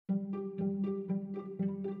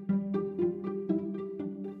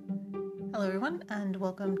Hello everyone, and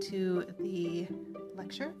welcome to the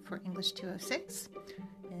lecture for English 206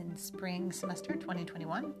 in spring semester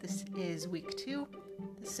 2021. This is week 2,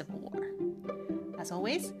 the Civil War. As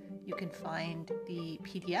always, you can find the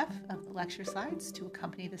PDF of the lecture slides to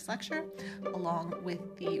accompany this lecture, along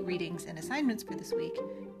with the readings and assignments for this week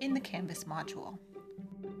in the Canvas module.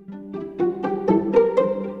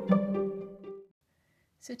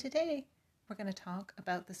 So today, we're going to talk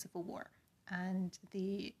about the Civil War. And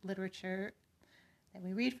the literature that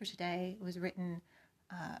we read for today was written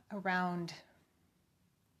around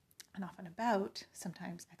and often about,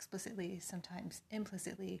 sometimes explicitly, sometimes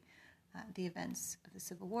implicitly, the events of the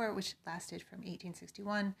Civil War, which lasted from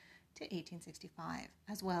 1861 to 1865,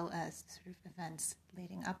 as well as sort of events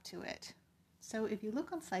leading up to it. So if you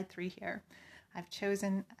look on slide 3 here, I've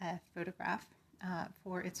chosen a photograph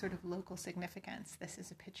for its sort of local significance. This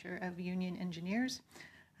is a picture of Union engineers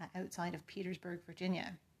outside of Petersburg,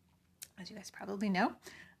 Virginia. As you guys probably know,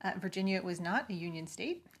 Virginia was not a Union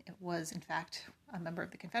state. It was, in fact, a member of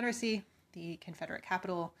the Confederacy. The Confederate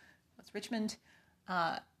capital was Richmond.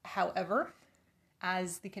 However,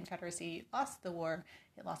 as the Confederacy lost the war,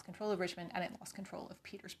 it lost control of Richmond and it lost control of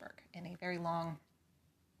Petersburg in a very long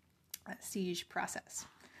siege process.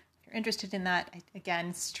 If you're interested in that, I,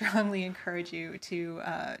 again, strongly encourage you to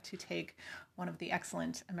take one of the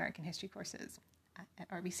excellent American history courses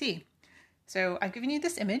at RBC. So I've given you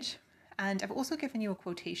this image, and I've also given you a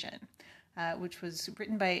quotation, which was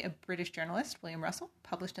written by a British journalist, William Russell,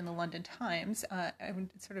 published in the London Times,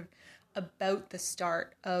 sort of about the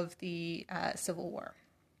start of the Civil War.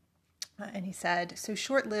 And he said, "So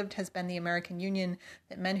short-lived has been the American Union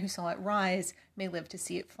that men who saw it rise may live to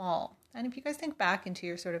see it fall." And if you guys think back into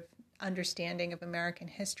your sort of understanding of American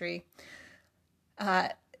history,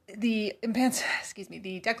 the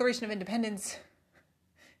Declaration of Independence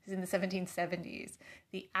is in the 1770s.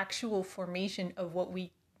 The actual formation of what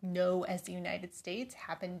we know as the United States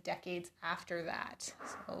happened decades after that.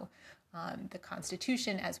 So the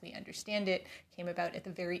Constitution, as we understand it, came about at the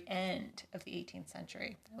very end of the 18th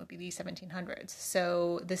century. That would be the 1700s.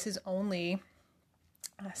 So this is only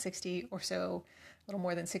 60 or so, a little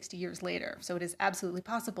more than 60 years later. So it is absolutely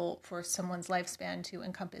possible for someone's lifespan to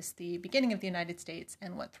encompass the beginning of the United States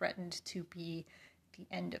and what threatened to be the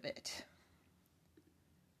end of it.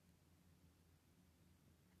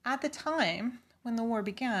 At the time when the war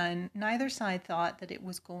began, neither side thought that it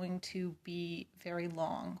was going to be very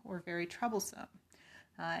long or very troublesome.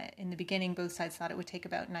 In the beginning, both sides thought it would take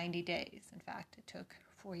about 90 days. In fact, it took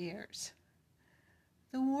 4 years.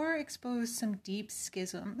 The war exposed some deep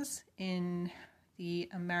schisms in the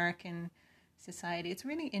American society. It's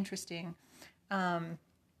really interesting. You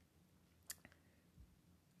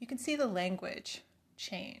can see the language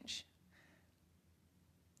change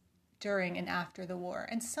during and after the war.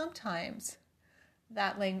 And sometimes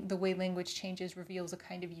the way language changes reveals a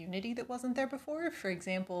kind of unity that wasn't there before. For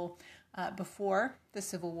example, before the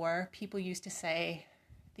Civil War, people used to say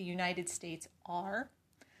the United States are.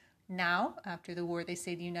 Now, after the war, they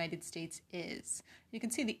say the United States is. You can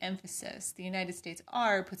see the emphasis. The United States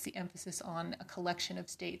are puts the emphasis on a collection of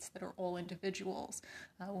states that are all individuals.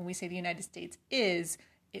 When we say the United States is,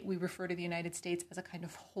 we refer to the United States as a kind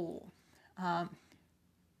of whole.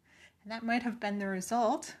 And that might have been the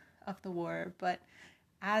result of the war, but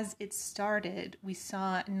as it started, we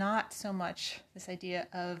saw not so much this idea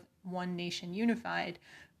of one nation unified,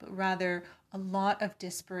 but rather a lot of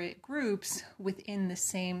disparate groups within the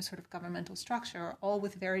same sort of governmental structure, all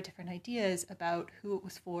with very different ideas about who it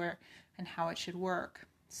was for and how it should work.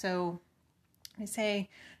 So when I say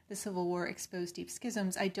the Civil War exposed deep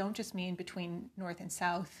schisms, I don't just mean between North and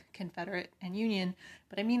South, Confederate and Union,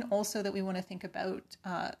 but I mean also that we want to think about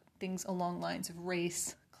things along lines of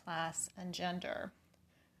race, class, and gender.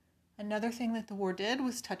 Another thing that the war did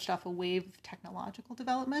was touched off a wave of technological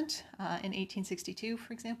development. In 1862,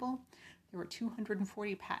 for example, there were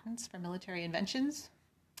 240 patents for military inventions.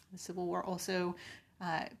 The Civil War also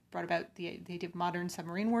brought about the idea of modern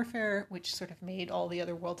submarine warfare, which sort of made all the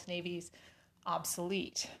other world's navies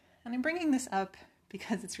obsolete. And I'm bringing this up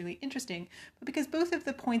because it's really interesting, but because both of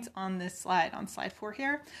the points on this slide, on slide 4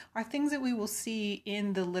 here, are things that we will see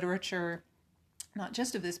in the literature, not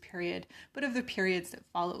just of this period, but of the periods that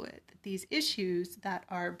follow it. These issues that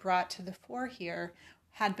are brought to the fore here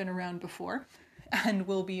had been around before and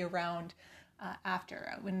will be around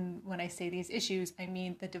after. When I say these issues, I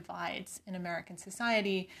mean the divides in American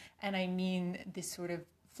society, and I mean this sort of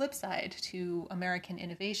flip side to American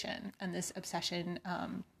innovation and this obsession,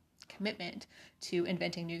 commitment to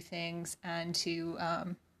inventing new things and to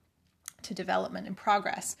development and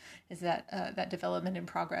progress, is that that development and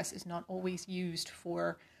progress is not always used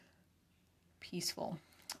for peaceful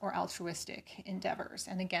or altruistic endeavors.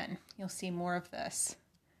 And again, you'll see more of this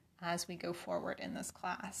as we go forward in this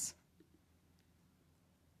class.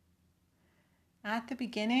 At the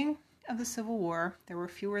beginning of the Civil War, there were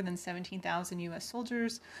fewer than 17,000 U.S.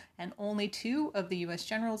 soldiers, and only 2 of the U.S.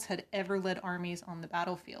 generals had ever led armies on the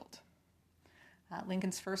battlefield. President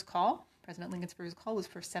Lincoln's first call was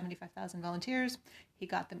for 75,000 volunteers. He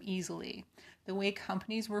got them easily. The way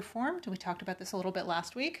companies were formed, we talked about this a little bit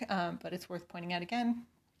last week, but it's worth pointing out again.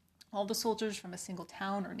 All the soldiers from a single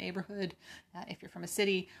town or neighborhood, if you're from a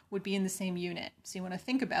city, would be in the same unit. So you want to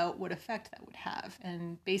think about what effect that would have.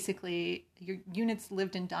 And basically, your units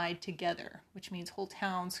lived and died together, which means whole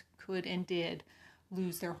towns could and did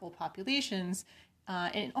lose their whole populations.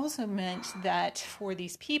 And it also meant that for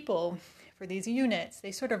these people, for these units,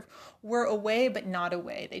 they sort of were away but not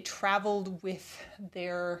away. They traveled with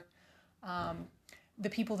their the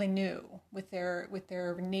people they knew, with their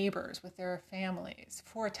neighbors, with their families,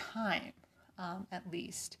 for a time, at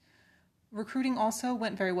least. Recruiting also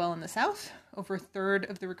went very well in the South. Over a third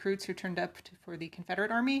of the recruits who turned up for the Confederate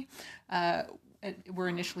Army were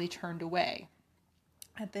initially turned away.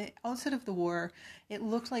 At the outset of the war, it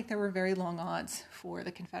looked like there were very long odds for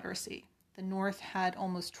the Confederacy. The North had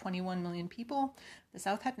almost 21 million people. The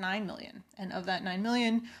South had 9 million. And of that 9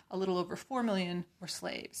 million, a little over 4 million were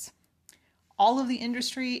slaves. All of the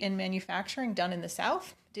industry and manufacturing done in the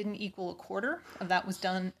South didn't equal a quarter of that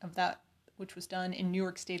which was done in New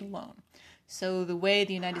York State alone. So the way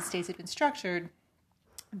the United States had been structured,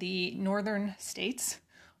 the northern states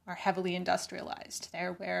are heavily industrialized.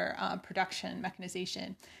 They're where production,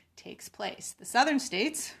 mechanization takes place. The southern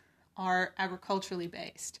states are agriculturally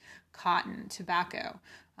based, cotton, tobacco,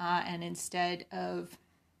 and instead of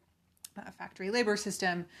a factory labor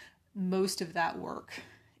system, most of that work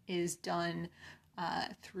is done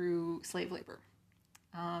through slave labor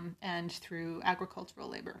and through agricultural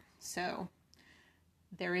labor. So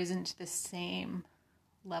there isn't the same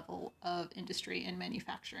level of industry and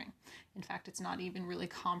manufacturing. In fact, it's not even really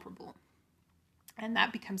comparable. And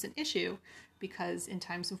that becomes an issue because in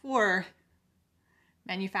times of war,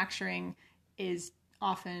 manufacturing is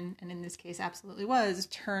often, and in this case absolutely was,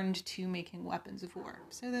 turned to making weapons of war.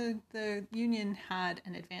 So the Union had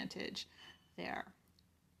an advantage there.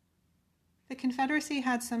 The Confederacy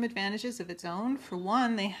had some advantages of its own. For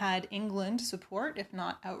one, they had England support, if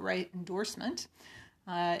not outright endorsement.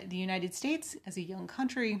 The United States, as a young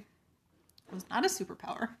country, was not a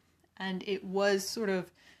superpower, and it was sort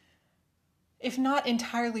of, if not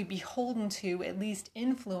entirely beholden to, at least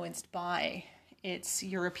influenced by its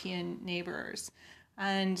European neighbors.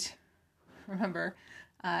 And remember,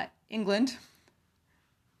 England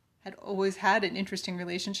had always had an interesting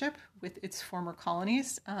relationship with its former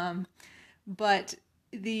colonies, but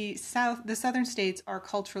the southern states are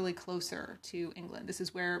culturally closer to England. This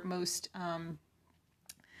is where most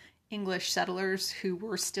English settlers who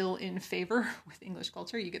were still in favor with English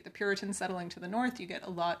culture. You get the Puritans settling to the north. You get a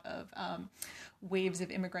lot of waves of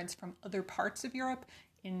immigrants from other parts of Europe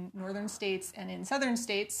in northern states, and in southern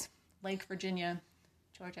states like Virginia,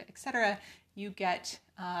 Georgia, etc. You get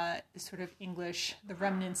sort of English, the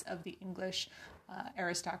remnants of the English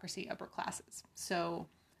aristocracy, upper classes. So,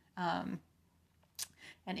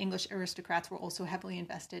 and English aristocrats were also heavily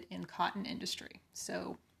invested in cotton industry.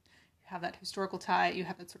 So you have that historical tie, you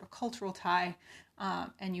have that sort of cultural tie,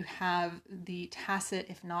 and you have the tacit,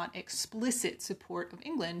 if not explicit, support of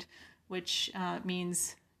England, which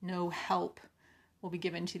means no help will be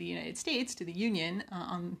given to the United States, to the Union,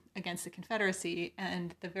 against the Confederacy.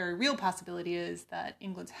 And the very real possibility is that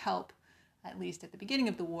England's help, at least at the beginning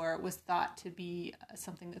of the war, was thought to be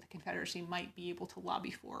something that the Confederacy might be able to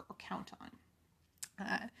lobby for or count on.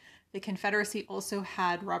 The Confederacy also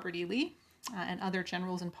had Robert E. Lee and other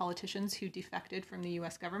generals and politicians who defected from the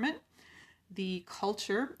U.S. government. The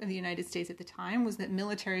culture of the United States at the time was that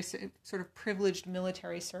military, sort of privileged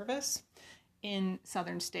military service in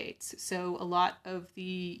southern states. So a lot of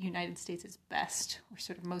the United States' best, or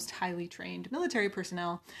sort of most highly trained military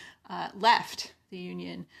personnel left the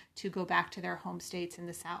Union to go back to their home states in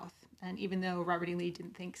the South. And even though Robert E. Lee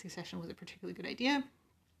didn't think secession was a particularly good idea,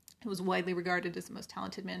 he was widely regarded as the most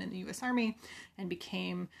talented man in the U.S. Army and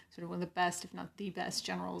became sort of one of the best, if not the best,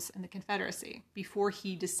 generals in the Confederacy. Before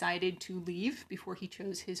he decided to leave, before he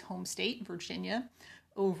chose his home state, Virginia,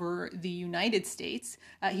 over the United States,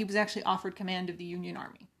 he was actually offered command of the Union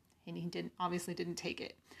Army, and he obviously didn't take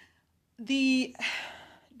it. The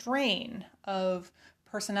drain of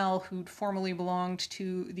personnel who'd formerly belonged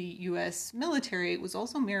to the U.S. military was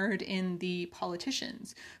also mirrored in the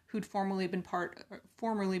politicians who'd formerly been part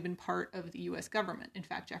of the U.S. government. In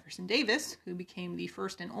fact, Jefferson Davis, who became the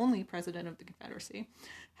first and only president of the Confederacy,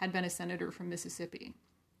 had been a senator from Mississippi.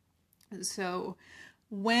 So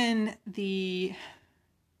when the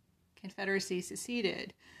Confederacy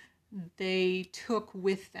seceded, they took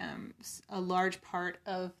with them a large part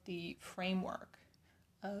of the framework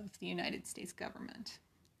of the United States government.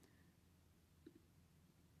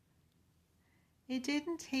 It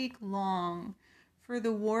didn't take long for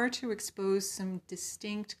the war to expose some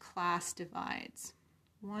distinct class divides.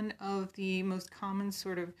 One of the most common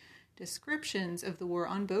sort of descriptions of the war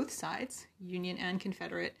on both sides, Union and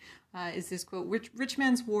Confederate, is this quote, rich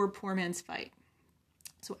man's war, poor man's fight.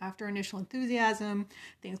 So after initial enthusiasm,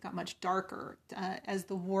 things got much darker as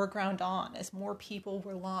the war ground on, as more people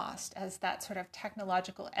were lost, as that sort of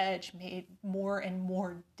technological edge made more and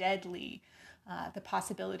more deadly the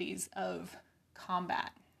possibilities of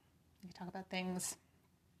combat. You talk about things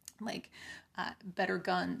like better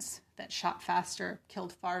guns that shot faster,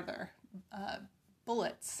 killed farther,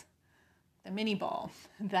 bullets, the mini ball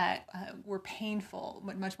that were painful,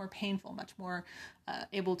 much more painful, much more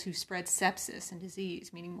able to spread sepsis and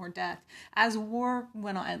disease, meaning more death. As war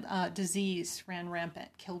went on, disease ran rampant,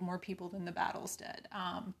 killed more people than the battles did.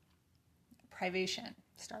 Privation,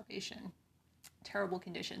 starvation, terrible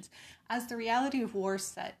conditions. As the reality of war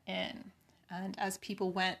set in, and as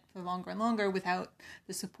people went for longer and longer without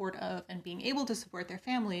the support of and being able to support their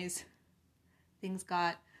families, things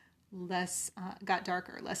got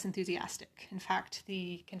darker, less enthusiastic. In fact,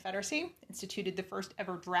 the Confederacy instituted the first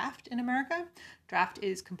ever draft in America. Draft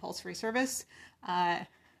is compulsory service.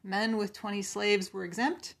 Men with 20 slaves were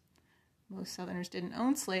exempt. Most Southerners didn't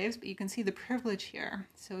own slaves, but you can see the privilege here.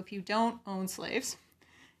 So if you don't own slaves,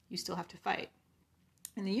 you still have to fight.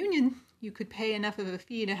 In the Union, you could pay enough of a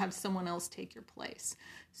fee to have someone else take your place.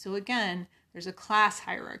 So again, there's a class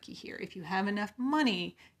hierarchy here. If you have enough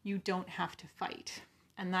money, you don't have to fight.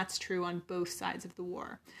 And that's true on both sides of the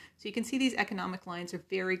war. So you can see these economic lines are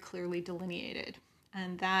very clearly delineated.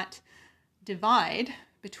 And that divide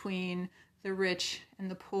between the rich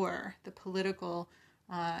and the poor, the political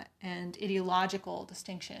and ideological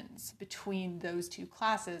distinctions between those two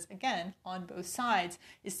classes, again, on both sides,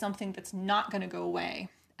 is something that's not going to go away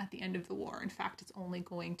at the end of the war. In fact, it's only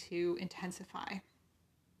going to intensify.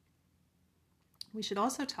 We should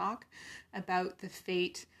also talk about the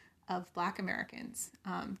fate of Black Americans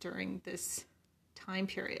during this time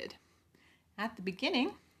period. At the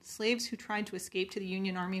beginning, slaves who tried to escape to the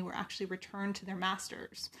Union Army were actually returned to their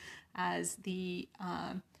masters, as the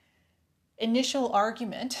initial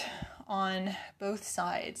argument on both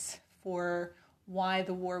sides for why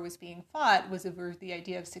the war was being fought was over the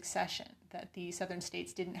idea of succession, that the Southern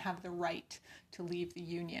states didn't have the right to leave the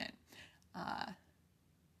Union.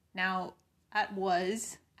 Now, that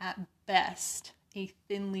was, at best, a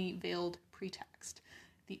thinly veiled pretext.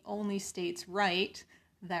 The only states' right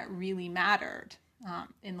that really mattered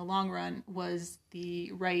in the long run was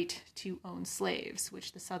the right to own slaves,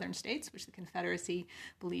 which the Southern states, which the Confederacy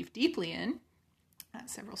believed deeply in.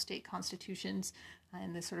 Several state constitutions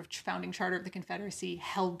and the sort of founding charter of the Confederacy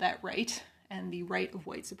held that right, and the right of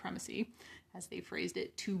white supremacy, as they phrased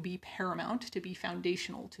it, to be paramount, to be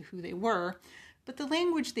foundational to who they were. But the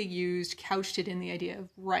language they used couched it in the idea of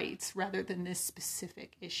rights rather than this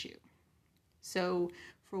specific issue. So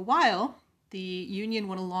for a while, the Union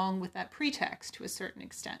went along with that pretext to a certain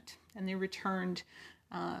extent, and they returned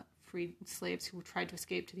freed slaves who tried to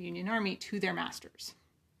escape to the Union Army to their masters.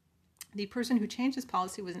 The person who changed this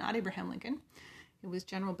policy was not Abraham Lincoln. It was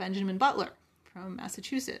General Benjamin Butler from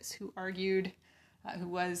Massachusetts, who argued,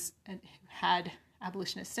 who had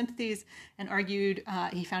abolitionist sympathies, and argued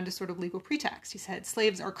he found a sort of legal pretext. He said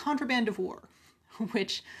slaves are contraband of war,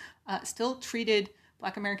 which still treated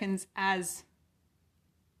Black Americans as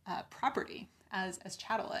property, as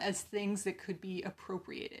chattel, as things that could be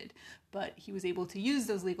appropriated. But he was able to use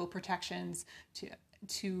those legal protections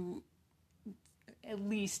to at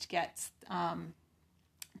least get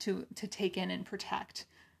to take in and protect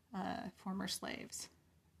former slaves.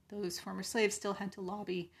 Those former slaves still had to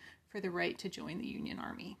lobby for the right to join the Union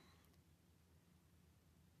Army.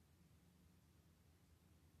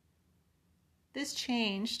 This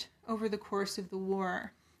changed over the course of the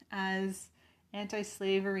war as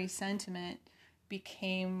anti-slavery sentiment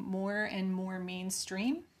became more and more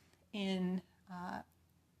mainstream in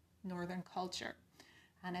Northern culture,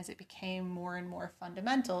 and as it became more and more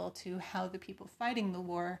fundamental to how the people fighting the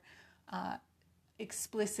war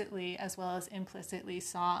explicitly as well as implicitly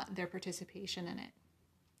saw their participation in it.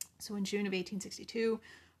 So in June of 1862,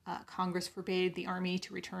 Congress forbade the army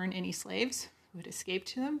to return any slaves who had escaped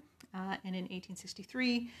to them. And in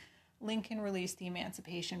 1863, Lincoln released the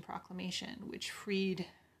Emancipation Proclamation, which freed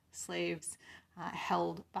slaves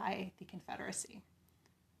held by the Confederacy.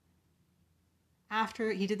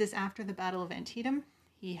 He did this after the Battle of Antietam.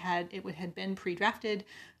 It had been pre-drafted,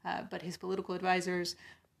 but his political advisors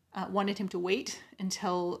wanted him to wait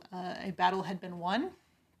until a battle had been won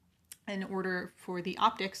in order for the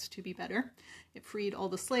optics to be better. It freed all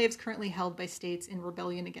the slaves currently held by states in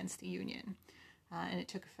rebellion against the Union, and it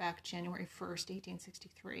took effect January 1st,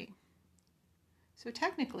 1863. So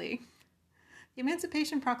technically, the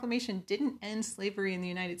Emancipation Proclamation didn't end slavery in the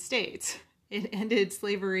United States. It ended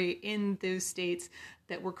slavery in those states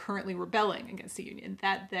that were currently rebelling against the Union.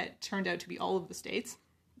 That turned out to be all of the states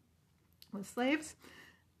with slaves.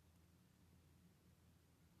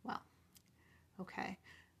 Well, okay.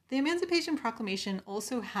 The Emancipation Proclamation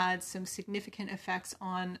also had some significant effects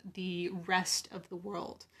on the rest of the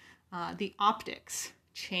world. The optics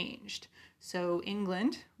changed. So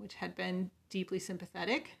England, which had been deeply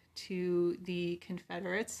sympathetic to the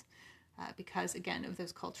Confederates, because, again, of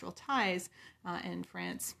those cultural ties, and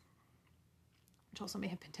France, which also may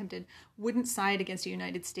have been tempted, wouldn't side against the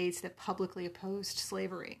United States that publicly opposed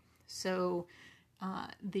slavery. So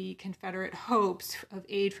the Confederate hopes of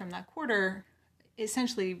aid from that quarter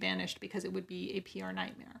essentially vanished because it would be a PR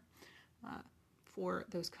nightmare for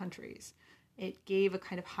those countries. It gave a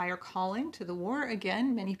kind of higher calling to the war.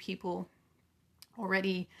 Again, many people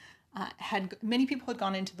had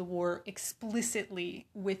gone into the war explicitly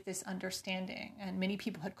with this understanding, and many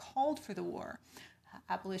people had called for the war.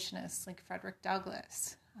 Abolitionists like Frederick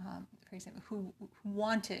Douglass, for example, who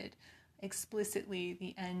wanted explicitly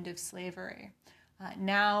the end of slavery.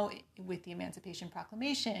 Now, with the Emancipation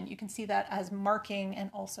Proclamation, you can see that as marking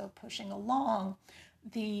and also pushing along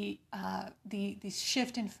the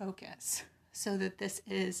shift in focus, so that this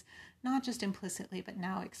is not just implicitly, but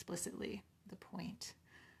now explicitly the point.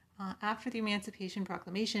 After the Emancipation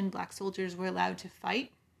Proclamation, Black soldiers were allowed to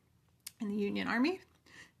fight in the Union Army,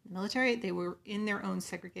 the military. They were in their own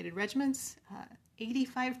segregated regiments.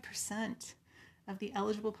 85% of the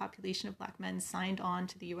eligible population of Black men signed on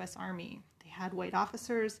to the U.S. Army. They had white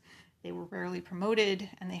officers, they were rarely promoted,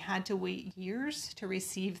 and they had to wait years to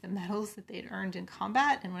receive the medals that they'd earned in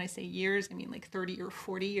combat. And when I say years, I mean like 30 or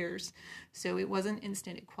 40 years. So it wasn't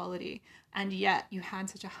instant equality. And yet you had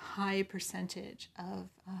such a high percentage of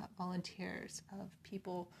volunteers, of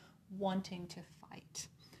people wanting to fight.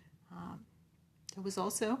 There was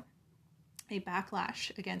also a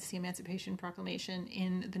backlash against the Emancipation Proclamation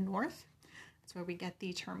in the North. That's where we get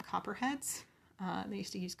the term Copperheads. They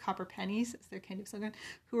used to use copper pennies as their kind of slogan,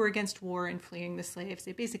 who were against war and fleeing the slaves.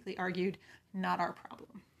 They basically argued, not our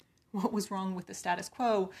problem. What was wrong with the status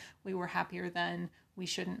quo? We were happier then. We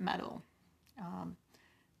shouldn't meddle.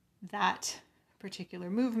 That particular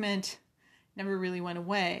movement never really went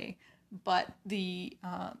away, but the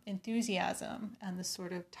enthusiasm and the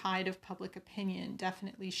sort of tide of public opinion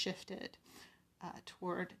definitely shifted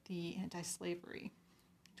toward the anti-slavery,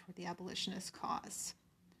 toward the abolitionist cause.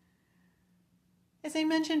 As I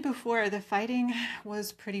mentioned before, the fighting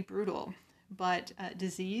was pretty brutal, but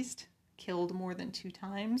diseased, killed more than 2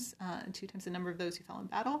 times the number of those who fell in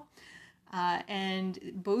battle. And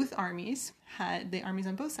both armies the armies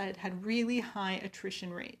on both sides had really high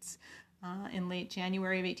attrition rates. In late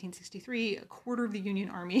January of 1863, a quarter of the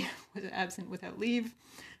Union Army was absent without leave.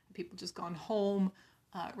 People just gone home,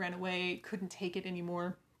 ran away, couldn't take it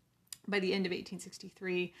anymore. By the end of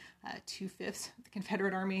 1863, 2/5 of the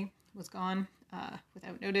Confederate Army was gone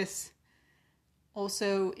without notice.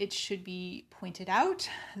 Also, it should be pointed out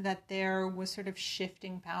that there was sort of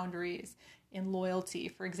shifting boundaries in loyalty.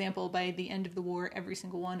 For example, by the end of the war, every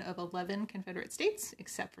single one of 11 Confederate states,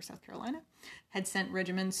 except for South Carolina, had sent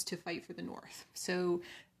regiments to fight for the North. So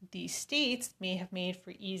the states may have made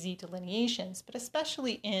for easy delineations, but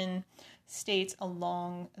especially in states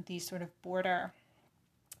along the sort of border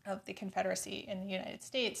of the Confederacy in the United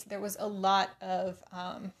States, there was a lot of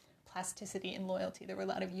plasticity and loyalty. There were a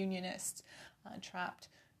lot of Unionists trapped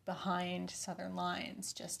behind Southern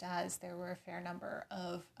lines, just as there were a fair number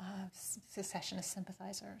of secessionist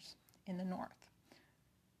sympathizers in the North.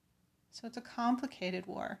 So it's a complicated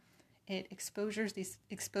war. It exposes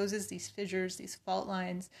these fissures, these fault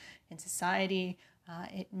lines in society.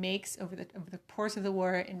 It makes, over the course of the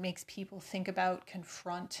war, it makes people think about,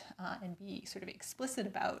 confront, and be sort of explicit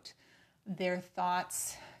about their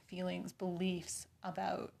thoughts, feelings, beliefs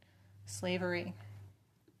about slavery.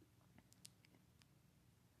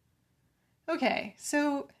 Okay,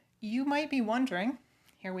 so you might be wondering,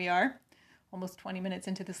 here we are, almost 20 minutes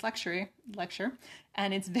into this lecture,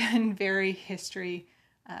 and it's been very history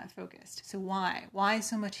focused. So why? Why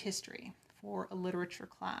so much history for a literature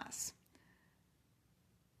class?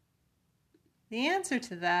 The answer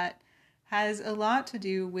to that has a lot to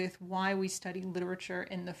do with why we study literature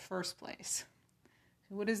in the first place.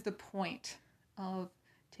 So what is the point of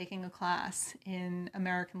taking a class in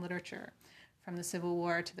American literature from the Civil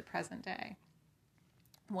War to the present day?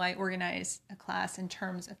 Why organize a class in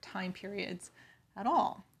terms of time periods at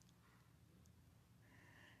all?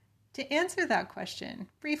 To answer that question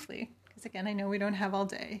briefly, because again, I know we don't have all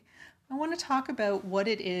day, I want to talk about what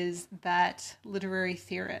it is that literary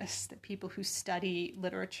theorists, that people who study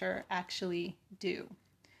literature, actually do.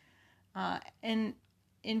 And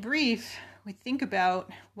in brief, we think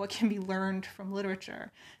about what can be learned from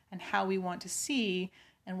literature and how we want to see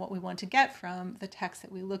and what we want to get from the text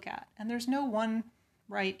that we look at. And there's no one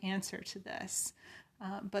right answer to this,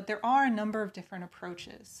 but there are a number of different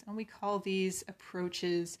approaches, and we call these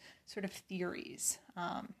approaches sort of theories.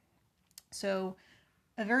 So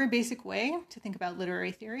a very basic way to think about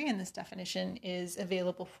literary theory, and this definition is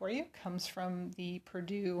available for you, comes from the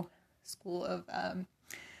Purdue School of,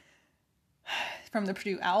 from the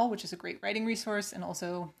Purdue OWL, which is a great writing resource, and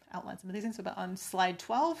also outlines some of these things. So on slide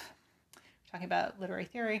 12, we're talking about literary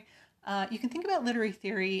theory. You can think about literary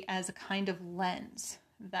theory as a kind of lens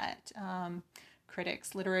that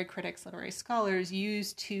literary critics, literary scholars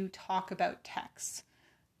use to talk about texts.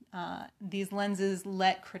 These lenses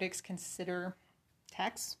let critics consider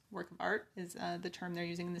text, work of art is the term they're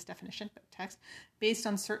using in this definition, but text, based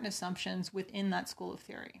on certain assumptions within that school of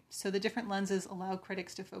theory. So the different lenses allow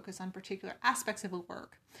critics to focus on particular aspects of a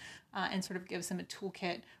work and sort of gives them a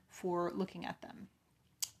toolkit for looking at them.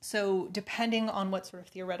 So depending on what sort of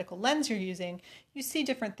theoretical lens you're using, you see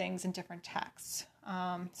different things in different texts.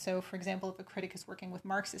 So for example, if a critic is working with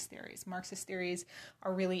Marxist theories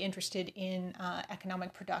are really interested in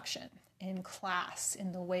economic production, in class,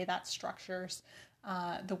 in the way that structures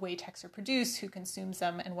the way texts are produced, who consumes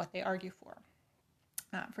them, and what they argue for.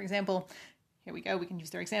 For example, here we go, we can use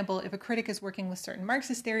their example. If a critic is working with certain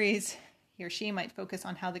Marxist theories, he or she might focus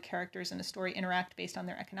on how the characters in a story interact based on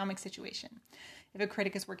their economic situation. If a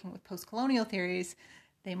critic is working with post-colonial theories,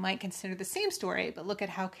 they might consider the same story, but look at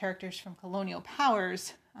how characters from colonial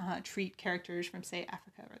powers treat characters from, say,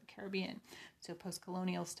 Africa or the Caribbean. So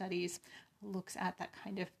post-colonial studies looks at that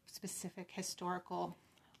kind of specific historical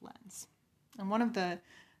lens. And one of the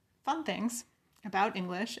fun things about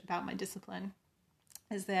English, about my discipline,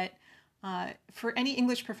 is that for any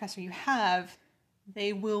English professor you have,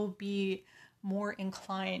 they will be more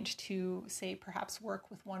inclined to, say, perhaps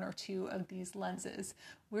work with one or two of these lenses.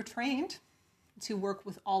 We're trained to work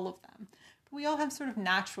with all of them, but we all have sort of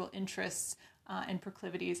natural interests and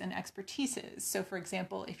proclivities and expertises. So for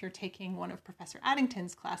example, if you're taking one of Professor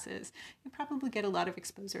Addington's classes, you probably get a lot of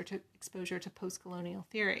exposure to post-colonial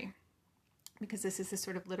theory, because this is the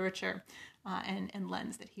sort of literature and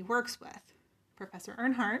lens that he works with. Professor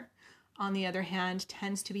Earnhardt, on the other hand,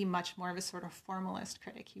 tends to be much more of a sort of formalist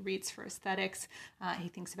critic. He reads for aesthetics. He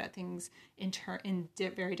thinks about things in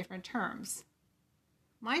very different terms.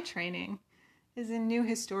 My training is in New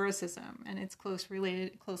Historicism and its closely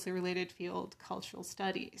related field, cultural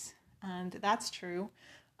studies. And that's true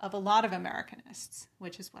of a lot of Americanists,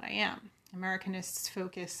 which is what I am. Americanists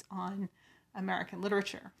focus on American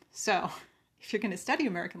literature. So if you're going to study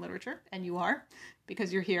American literature, and you are,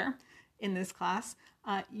 because you're here in this class,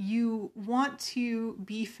 you want to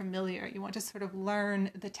be familiar. You want to sort of learn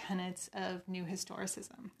the tenets of New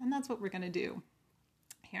Historicism. And that's what we're going to do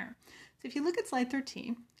here. So if you look at slide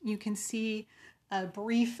 13, you can see a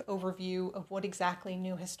brief overview of what exactly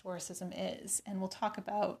New Historicism is. And we'll talk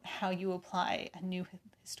about how you apply a new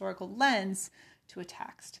historical lens to a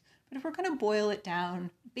text. But if we're going to boil it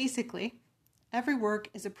down, basically, every work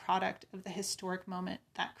is a product of the historic moment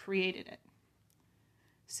that created it.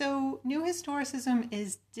 So New Historicism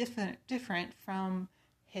is different from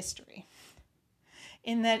history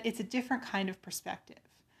in that it's a different kind of perspective.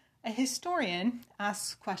 A historian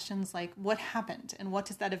asks questions like, what happened and what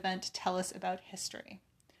does that event tell us about history?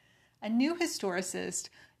 A new historicist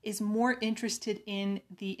is more interested in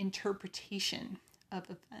the interpretation of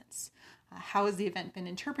events. How has the event been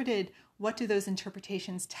interpreted? What do those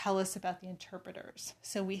interpretations tell us about the interpreters?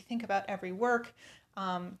 So we think about every work,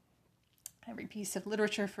 every piece of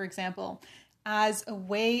literature, for example, as a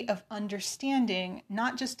way of understanding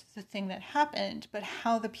not just the thing that happened, but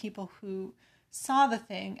how the people who saw the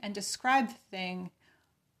thing and described the thing,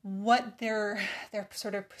 what their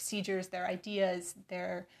sort of procedures, their ideas,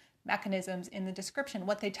 their mechanisms in the description,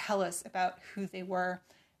 what they tell us about who they were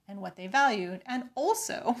and what they valued, and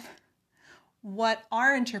also what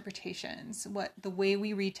our interpretations, what the way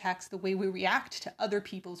we read text, the way we react to other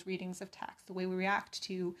people's readings of text, the way we react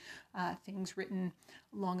to things written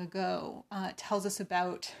long ago, tells us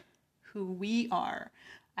about who we are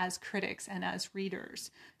as critics and as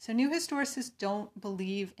readers. So new historicists don't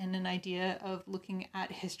believe in an idea of looking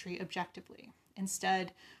at history objectively.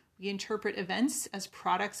 Instead, we interpret events as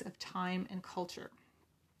products of time and culture.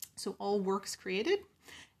 So all works created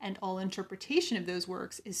and all interpretation of those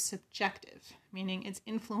works is subjective, meaning it's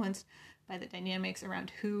influenced by the dynamics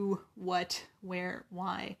around who, what, where,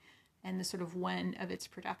 why, and the sort of when of its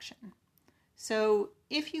production. So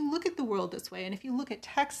if you look at the world this way, and if you look at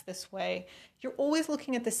text this way, you're always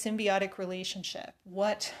looking at the symbiotic relationship,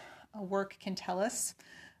 what a work can tell us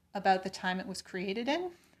about the time it was created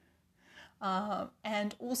in,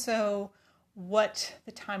 and also what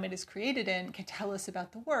the time it is created in can tell us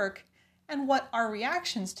about the work, and what our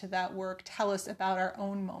reactions to that work tell us about our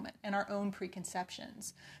own moment and our own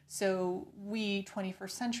preconceptions. So we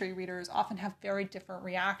 21st century readers often have very different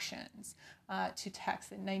reactions to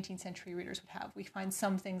text than 19th century readers would have. We find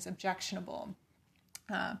some things objectionable,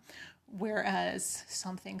 whereas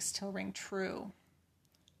some things still ring true.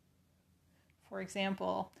 For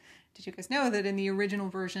example, did you guys know that in the original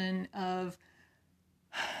version of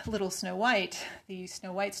Little Snow White, the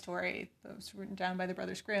Snow White story that was written down by the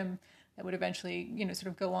Brothers Grimm, that would eventually, sort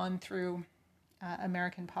of go on through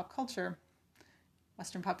American pop culture,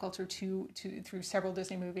 Western pop culture, through several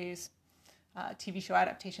Disney movies, TV show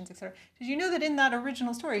adaptations, etc. Did you know that in that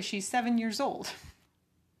original story, she's 7 years old?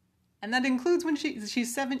 And that includes when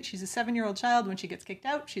she's 7. She's a 7-year-old child when she gets kicked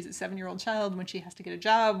out. She's a 7-year-old child when she has to get a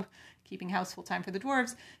job, keeping house full time for the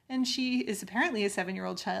dwarves. And she is apparently a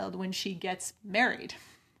 7-year-old child when she gets married.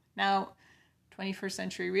 Now, 21st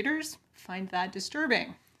century readers find that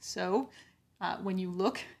disturbing. So when you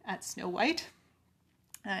look at Snow White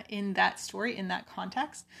in that story, in that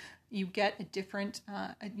context, you get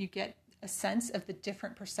a sense of the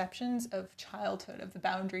different perceptions of childhood, of the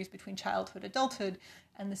boundaries between childhood, adulthood,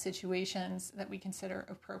 and the situations that we consider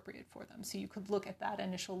appropriate for them. So you could look at that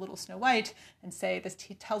initial Little Snow White and say, this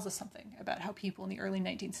tells us something about how people in the early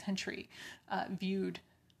 19th century viewed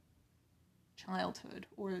childhood,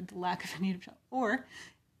 or the lack of a need of childhood,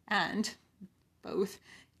 and both.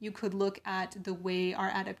 You could look at the way our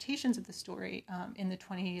adaptations of the story in the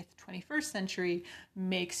 20th, 21st century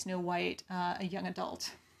make Snow White a young adult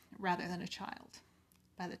rather than a child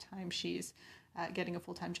by the time she's getting a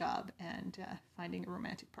full-time job and finding a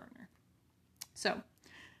romantic partner. So,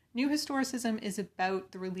 new historicism is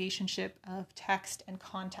about the relationship of text and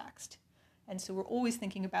context. And so we're always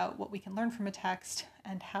thinking about what we can learn from a text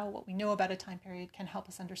and how what we know about a time period can help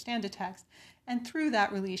us understand a text. And through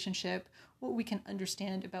that relationship, what we can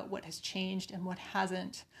understand about what has changed and what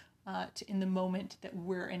hasn't in the moment that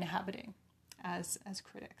we're inhabiting as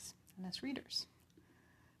critics and as readers.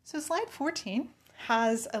 So slide 14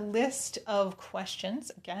 has a list of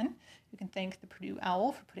questions. Again, you can thank the Purdue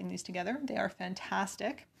OWL for putting these together. They are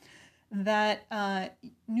fantastic. That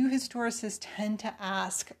new historicists tend to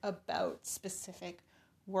ask about specific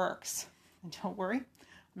works. And don't worry,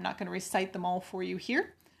 I'm not going to recite them all for you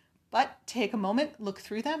here, but take a moment, look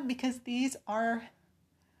through them, because these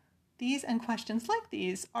and questions like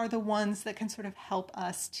these are the ones that can sort of help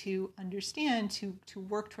us to understand, to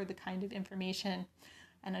work toward the kind of information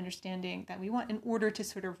and understanding that we want in order to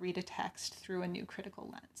sort of read a text through a new critical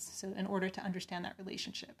lens. So in order to understand that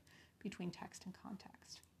relationship between text and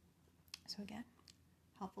context. So again,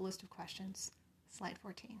 helpful list of questions, slide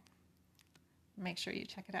 14. Make sure you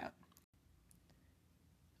check it out.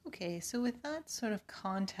 Okay, so with that sort of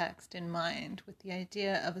context in mind, with the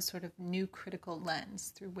idea of a sort of new critical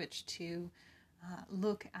lens through which to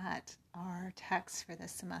look at our texts for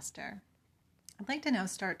this semester, I'd like to now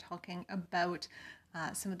start talking about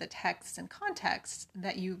some of the texts and contexts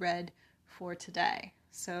that you read for today.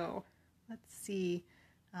 So let's see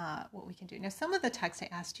what we can do. Now, some of the texts I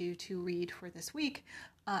asked you to read for this week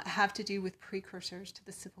have to do with precursors to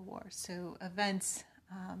the Civil War. So events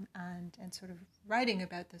and sort of writing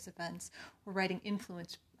about those events, or writing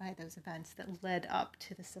influenced by those events that led up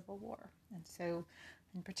to the Civil War. And so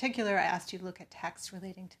in particular, I asked you to look at texts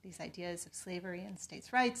relating to these ideas of slavery and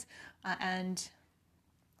states' rights, and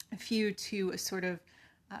a few to a sort of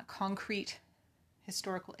concrete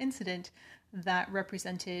historical incident that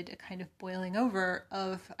represented a kind of boiling over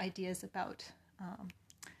of ideas about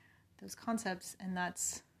those concepts, and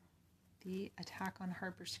that's the attack on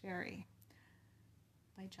Harper's Ferry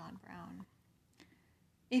by John Brown.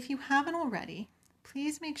 If you haven't already,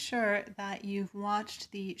 please make sure that you've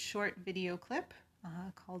watched the short video clip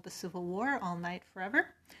called The Civil War, All Night Forever,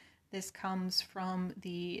 This comes from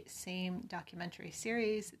the same documentary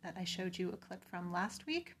series that I showed you a clip from last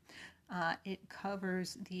week. It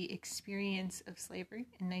covers the experience of slavery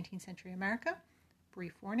in 19th century America.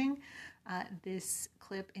 Brief warning, this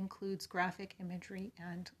clip includes graphic imagery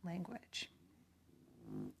and language.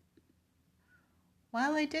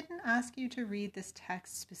 While I didn't ask you to read this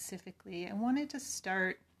text specifically, I wanted to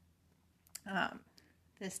start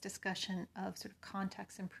this discussion of sort of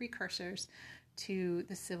context and precursors to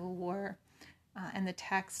the Civil War and the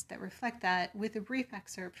texts that reflect that with a brief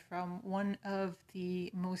excerpt from one of the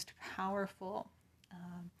most powerful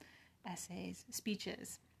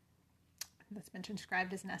speeches that's been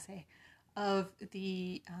described as an essay of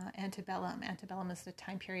the antebellum. Antebellum is the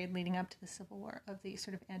time period leading up to the Civil War of the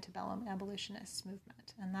sort of antebellum abolitionists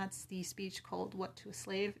movement. And that's the speech called What to a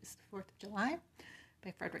Slave is the 4th of July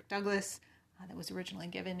by Frederick Douglass that was originally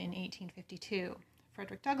given in 1852.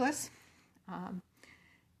 Frederick Douglass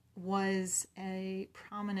was a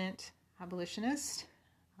prominent abolitionist,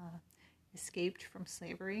 escaped from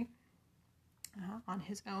slavery on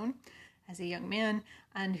his own as a young man,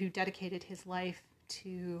 and who dedicated his life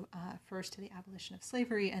to first to the abolition of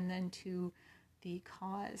slavery and then to the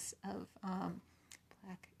cause of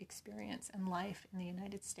Black experience and life in the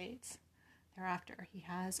United States. Thereafter, he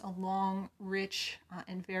has a long, rich,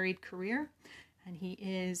 and varied career, and he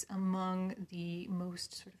is among the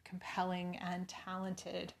most sort of compelling and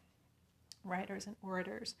talented writers and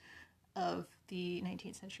orators of the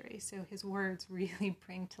 19th century. So his words really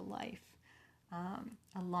bring to life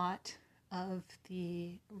a lot of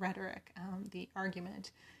the rhetoric, the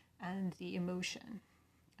argument, and the emotion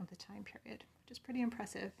of the time period, which is pretty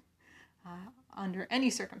impressive under any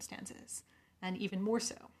circumstances, and even more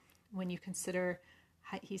so when you consider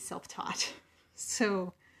he's self-taught.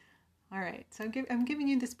 So, all right, so I'm giving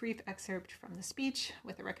you this brief excerpt from the speech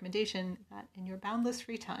with a recommendation that in your boundless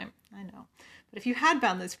free time, I know, but if you had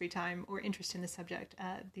boundless free time or interest in the subject,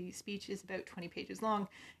 the speech is about 20 pages long.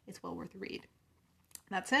 It's well worth a read.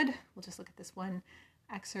 That said, we'll just look at this one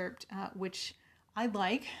excerpt, which I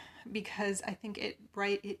like because I think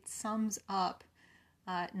it sums up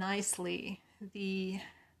nicely the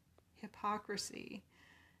hypocrisy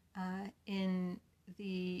in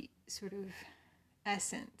the sort of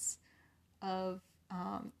essence of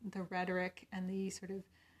the rhetoric and the sort of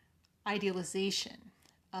idealization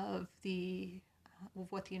of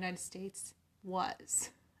what the United States was.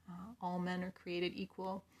 All men are created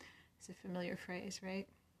equal. It's a familiar phrase, right?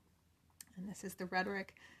 And this is the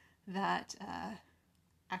rhetoric that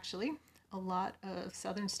actually a lot of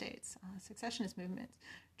southern states, secessionist movements,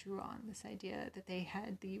 drew on. This idea that they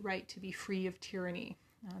had the right to be free of tyranny.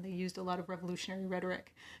 They used a lot of revolutionary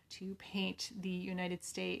rhetoric to paint the United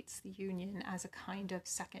States, the Union, as a kind of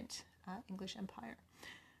second English empire.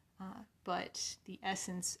 But the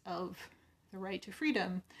essence of the right to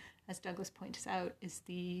freedom, as Douglass points out, is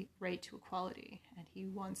the right to equality. And he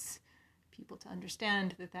wants people to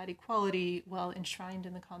understand that that equality, while enshrined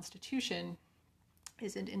in the Constitution,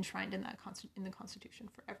 isn't enshrined in the Constitution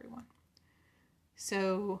for everyone.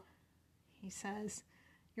 So he says,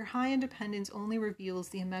 "Your high independence only reveals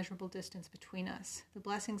the immeasurable distance between us. The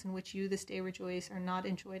blessings in which you this day rejoice are not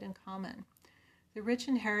enjoyed in common. The rich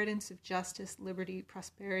inheritance of justice, liberty,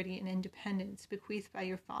 prosperity, and independence bequeathed by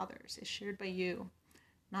your fathers is shared by you,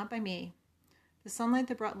 not by me. The sunlight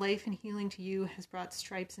that brought life and healing to you has brought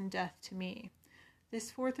stripes and death to me. This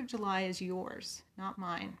 4th of July is yours, not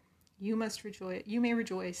mine. You may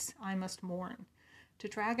rejoice, I must mourn. To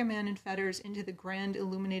drag a man in fetters into the grand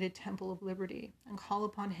illuminated temple of liberty and call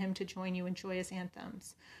upon him to join you in joyous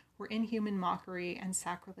anthems were inhuman mockery and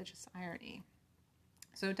sacrilegious irony."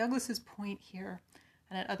 So Douglass's point here,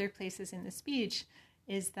 and at other places in the speech,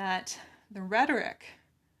 is that the rhetoric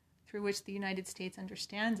through which the United States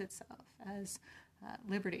understands itself as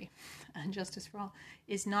liberty and justice for all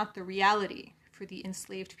is not the reality for the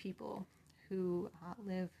enslaved people who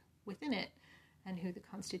live within it and who the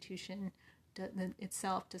Constitution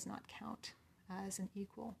itself does not count as an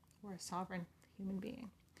equal or a sovereign human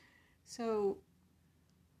being. So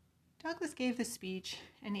Douglass gave this speech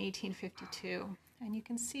in 1852, and you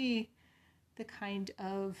can see the kind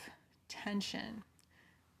of tension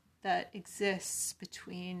that exists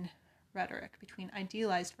between rhetoric, between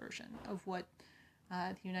idealized version of what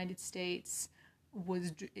the United States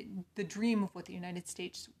was, the dream of what the United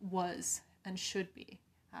States was and should be,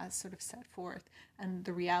 as sort of set forth, and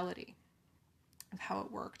the reality of how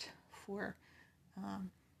it worked for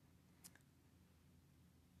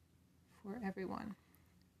everyone,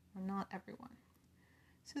 or not everyone.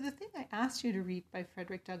 So the thing I asked you to read by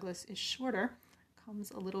Frederick Douglass is shorter,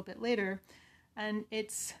 comes a little bit later, and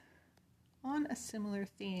it's on a similar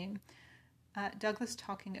theme, Douglas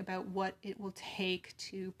talking about what it will take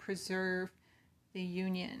to preserve the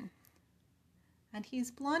Union. And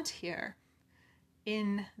he's blunt here.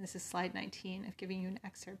 This is slide 19, I've given you an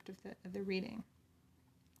excerpt of the reading.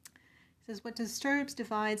 He says, what disturbs,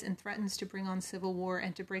 divides, and threatens to bring on civil war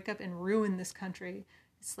and to break up and ruin this country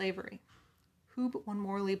is slavery. Who but one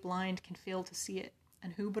morally blind can fail to see it,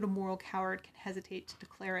 and who but a moral coward can hesitate to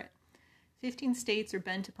declare it? 15 states are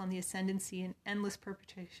bent upon the ascendancy and endless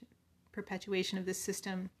perpetuation of this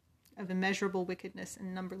system of immeasurable wickedness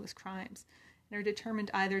and numberless crimes, and are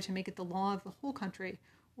determined either to make it the law of the whole country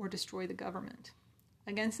or destroy the government.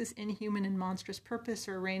 Against this inhuman and monstrous purpose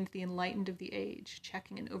are arraigned the enlightened of the age,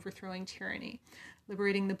 checking and overthrowing tyranny,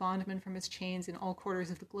 liberating the bondman from his chains in all quarters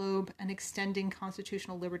of the globe, and extending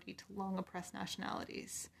constitutional liberty to long oppressed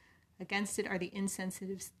nationalities. Against it are the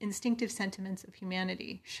instinctive sentiments of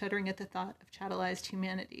humanity, shuddering at the thought of chattelized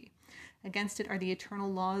humanity. Against it are the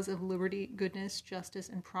eternal laws of liberty, goodness, justice,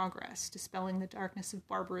 and progress, dispelling the darkness of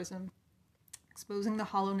barbarism, exposing the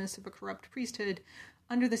hollowness of a corrupt priesthood,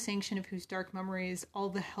 under the sanction of whose dark memories all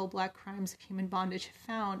the hell-black crimes of human bondage have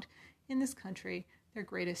found, in this country, their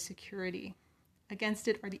greatest security. Against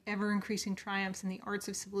it are the ever-increasing triumphs in the arts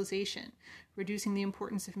of civilization, reducing the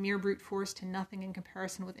importance of mere brute force to nothing in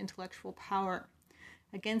comparison with intellectual power.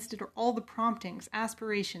 Against it are all the promptings,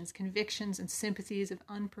 aspirations, convictions, and sympathies of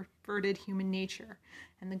unperverted human nature,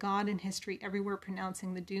 and the God in history everywhere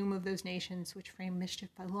pronouncing the doom of those nations which frame mischief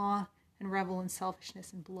by law and revel in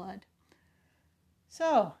selfishness and blood.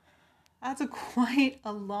 So, that's quite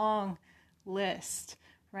a long list,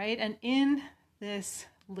 right? And in this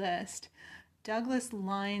list, Douglas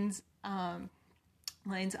lines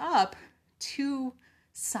up two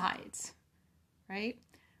sides, right?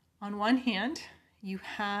 On one hand, you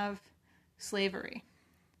have slavery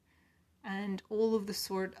and all of the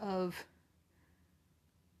sort of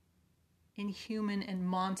inhuman and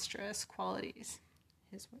monstrous qualities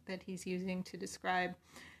that he's using to describe.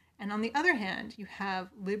 And on the other hand, you have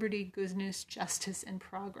liberty, goodness, justice, and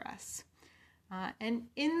progress. And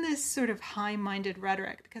in this sort of high-minded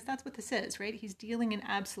rhetoric, because that's what this is, right? He's dealing in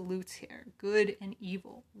absolutes here, good and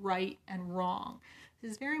evil, right and wrong.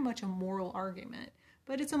 This is very much a moral argument,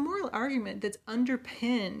 but it's a moral argument that's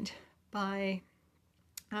underpinned by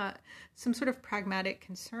some sort of pragmatic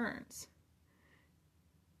concerns.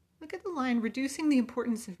 Look at the line, reducing the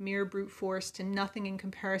importance of mere brute force to nothing in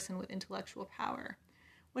comparison with intellectual power.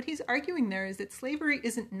 What he's arguing there is that slavery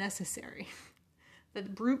isn't necessary.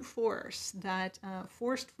 That brute force, that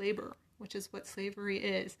forced labor, which is what slavery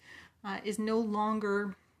is no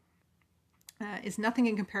longer, is nothing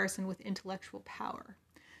in comparison with intellectual power.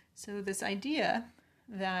 So this idea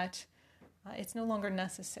that it's no longer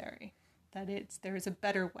necessary, that there is a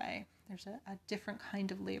better way, there's a different kind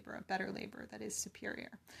of labor, a better labor that is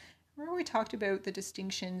superior. Remember we talked about the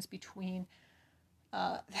distinctions between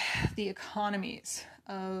the economies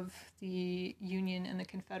of the Union and the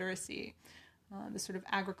Confederacy, the sort of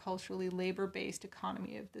agriculturally labor-based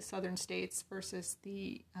economy of the southern states versus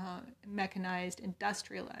the mechanized,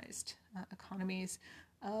 industrialized economies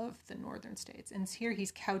of the northern states. And here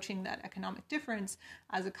he's couching that economic difference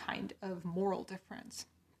as a kind of moral difference.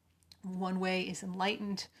 One way is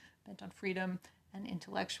enlightened, bent on freedom and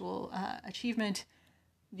intellectual achievement.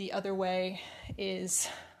 The other way is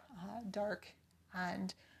dark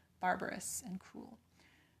and barbarous and cruel.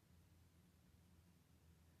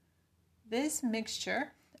 This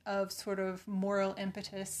mixture of sort of moral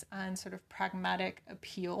impetus and sort of pragmatic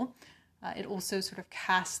appeal, it also sort of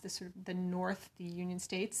casts the North, the Union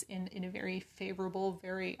States, in a very favorable,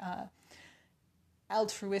 very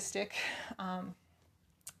altruistic and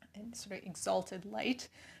sort of exalted light.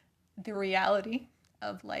 The reality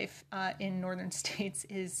of life in northern states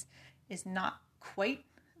is not quite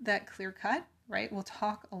that clear-cut, right? We'll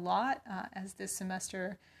talk a lot as this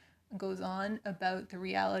semester goes on about the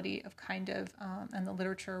reality of and the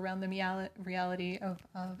literature around the reality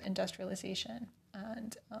of industrialization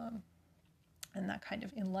and that kind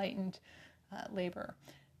of enlightened labor,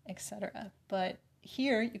 etc. But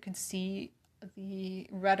here you can see the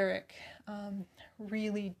rhetoric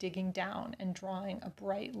really digging down and drawing a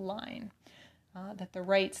bright line that the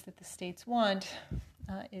rights that the states want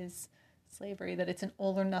is slavery, that it's an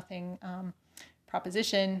all or nothing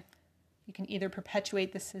proposition. You can either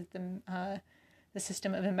perpetuate the system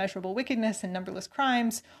of immeasurable wickedness and numberless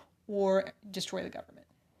crimes, or destroy the government.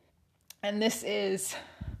 And this is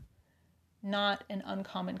not an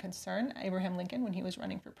uncommon concern. Abraham Lincoln, when he was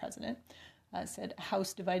running for president, said, "A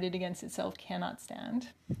house divided against itself cannot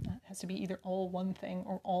stand." It has to be either all one thing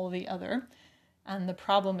or all the other. And the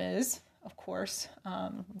problem is, of course,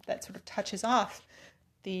 that sort of touches off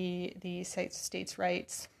the states'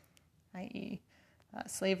 rights, i.e.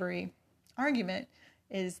 Slavery argument,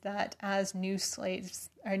 is that as new states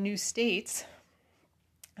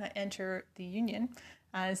enter the Union,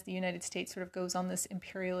 as the United States sort of goes on this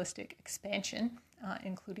imperialistic expansion,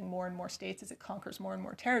 including more and more states as it conquers more and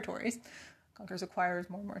more territories, acquires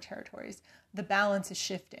more and more territories, the balance is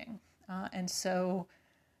shifting. And so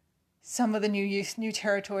some of the new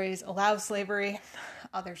territories allow slavery,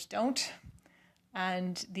 others don't.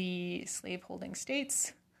 And the slaveholding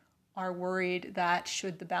states are worried that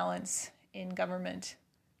should the balance in government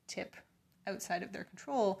tip outside of their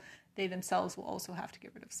control, they themselves will also have to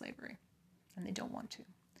get rid of slavery. And they don't want to.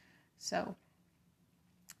 So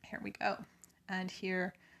here we go. And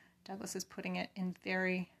here Douglas is putting it in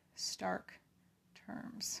very stark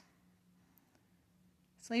terms.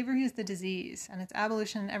 Slavery is the disease, and its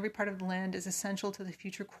abolition in every part of the land is essential to the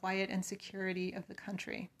future quiet and security of the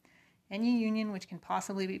country. Any union which can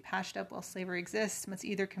possibly be patched up while slavery exists must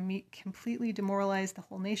either completely demoralize the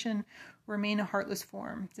whole nation or remain a heartless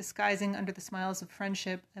form, disguising under the smiles of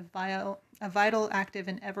friendship a vital, active,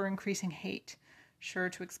 and ever-increasing hate, sure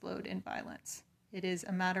to explode in violence. It is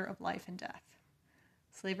a matter of life and death.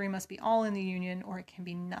 Slavery must be all in the Union, or it can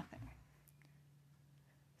be nothing.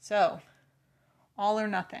 So, all or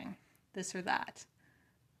nothing, this or that,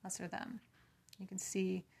 us or them. You can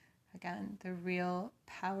see, again, the real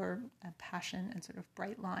power and passion and sort of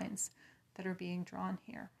bright lines that are being drawn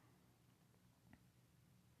here.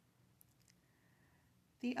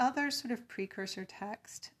 The other sort of precursor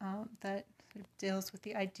text that sort of deals with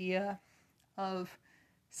the idea of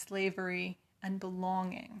slavery and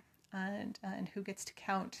belonging and who gets to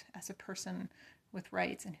count as a person with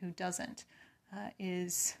rights and who doesn't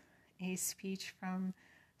is a speech from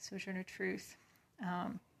Sojourner Truth.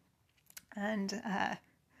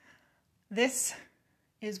 This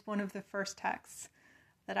is one of the first texts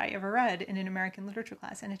that I ever read in an American literature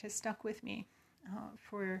class, and it has stuck with me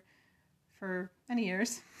for many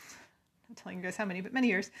years. I'm not telling you guys how many, but many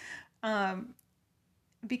years.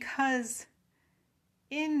 Because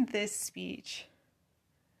in this speech,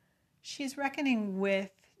 she's reckoning with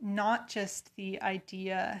not just the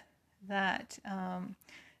idea that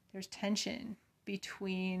there's tension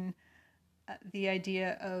between the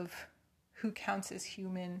idea of who counts as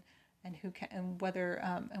human and whether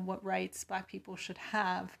and what rights Black people should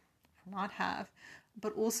have or not have,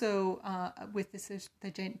 but also with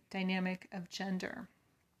the dynamic of gender,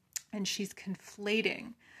 and she's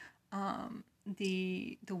conflating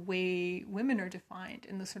the way women are defined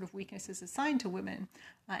and the sort of weaknesses assigned to women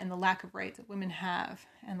and the lack of rights that women have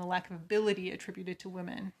and the lack of ability attributed to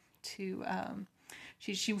women to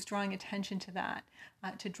she was drawing attention to that,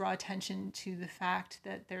 to draw attention to the fact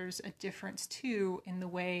that there's a difference too in the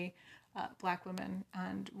way Black women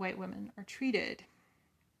and white women are treated.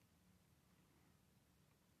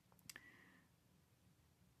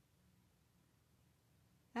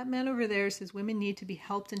 That man over there says women need to be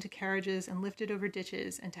helped into carriages and lifted over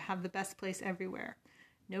ditches and to have the best place everywhere.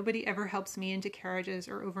 Nobody ever helps me into carriages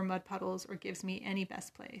or over mud puddles or gives me any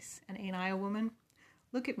best place. And ain't I a woman?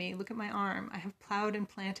 Look at me, look at my arm. I have plowed and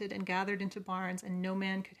planted and gathered into barns, and no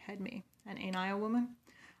man could head me. And ain't I a woman?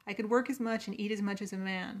 I could work as much and eat as much as a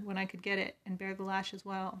man when I could get it and bear the lash as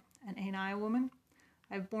well. And ain't I a woman?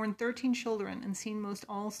 I have borne 13 children and seen most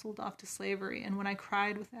all sold off to slavery, and when I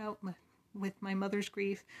cried with my mother's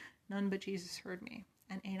grief, none but Jesus heard me.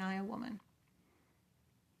 And ain't I a woman?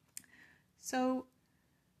 So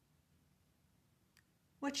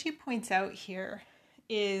what she points out here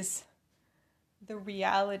is the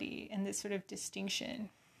reality and this sort of distinction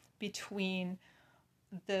between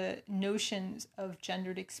the notions of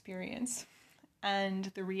gendered experience and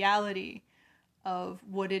the reality of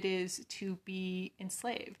what it is to be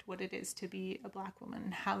enslaved, what it is to be a Black woman,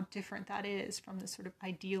 and how different that is from the sort of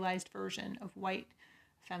idealized version of white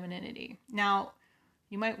femininity. Now,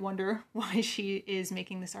 you might wonder why she is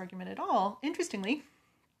making this argument at all. Interestingly,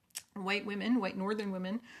 white Northern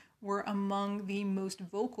women, were among the most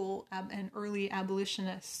vocal and early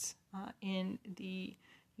abolitionists in the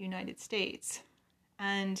United States.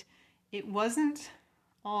 And it wasn't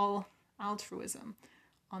all altruism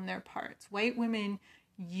on their parts. White women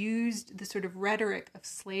used the sort of rhetoric of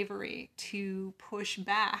slavery to push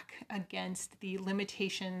back against the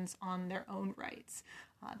limitations on their own rights,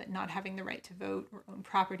 that not having the right to vote or own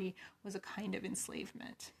property was a kind of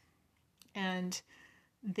enslavement. And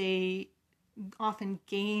they often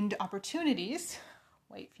gained opportunities,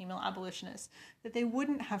 white female abolitionists, that they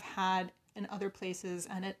wouldn't have had in other places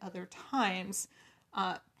and at other times,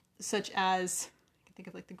 such as, I can think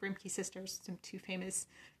of like the Grimke sisters, some two famous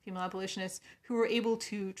female abolitionists who were able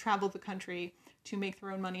to travel the country to make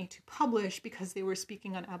their own money to publish because they were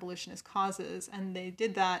speaking on abolitionist causes. And they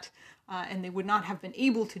did that, and they would not have been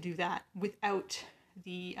able to do that without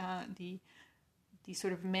the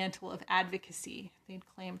sort of mantle of advocacy they'd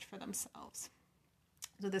claimed for themselves.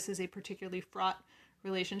 So this is a particularly fraught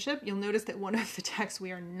relationship. You'll notice that one of the texts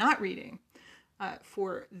we are not reading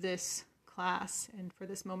for this class and for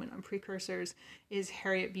this moment on precursors is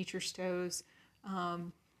Harriet Beecher Stowe's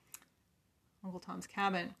Uncle Tom's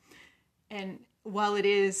Cabin. And while it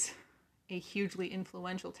is a hugely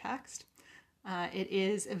influential text, it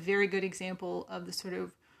is a very good example of the sort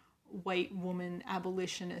of white woman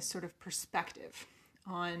abolitionist sort of perspective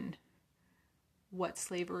on what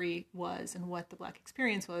slavery was and what the Black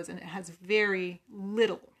experience was, and it has very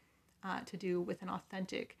little to do with an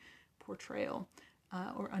authentic portrayal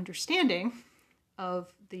or understanding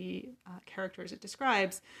of the characters it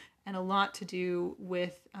describes, and a lot to do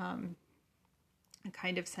with a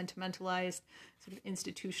kind of sentimentalized, sort of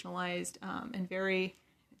institutionalized, and very,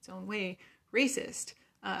 in its own way, racist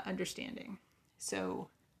understanding. So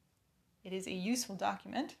it is a useful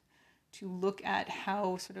document to look at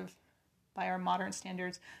how sort of, by our modern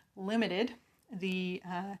standards, limited the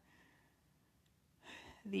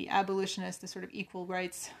abolitionist, the sort of equal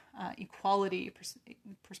rights, equality,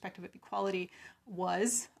 perspective of equality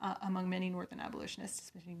was among many Northern abolitionists,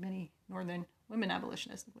 especially many Northern women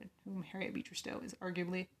abolitionists, whom Harriet Beecher Stowe is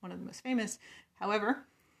arguably one of the most famous. However,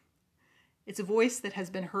 it's a voice that has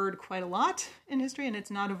been heard quite a lot in history, and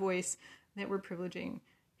it's not a voice that we're privileging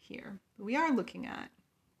here. But we are looking at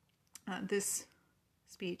this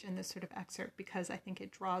speech and this sort of excerpt because I think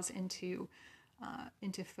it draws into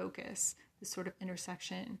focus this sort of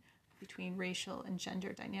intersection between racial and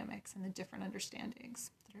gender dynamics and the different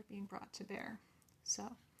understandings that are being brought to bear.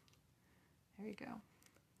 So there you go.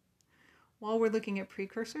 While we're looking at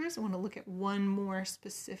precursors, I want to look at one more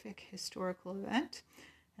specific historical event,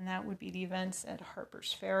 and that would be the events at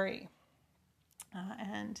Harper's Ferry.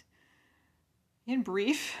 And in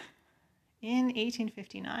brief, in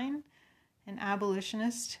 1859, an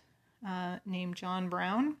abolitionist named John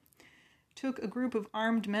Brown took a group of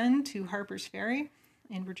armed men to Harper's Ferry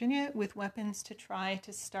in Virginia with weapons to try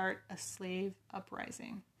to start a slave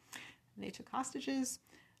uprising. They took hostages,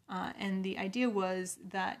 and the idea was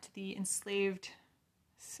that the enslaved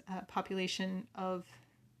population of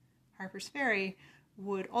Harper's Ferry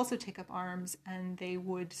would also take up arms, and they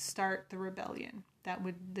would start the rebellion that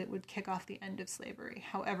would kick off the end of slavery.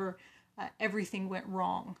 However, everything went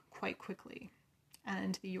wrong quite quickly,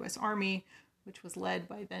 and the U.S. Army, which was led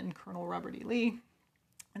by then Colonel Robert E. Lee,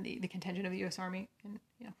 and the contingent of the U.S. Army, in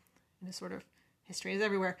this sort of history is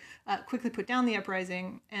everywhere, quickly put down the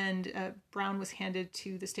uprising, and Brown was handed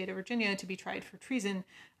to the state of Virginia to be tried for treason.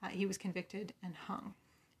 He was convicted and hung.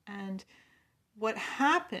 And what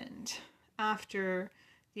happened after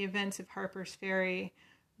the events of Harper's Ferry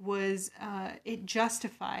was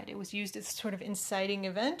it was used as sort of inciting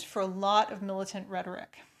event for a lot of militant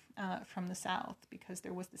rhetoric from the South, because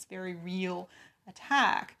there was this very real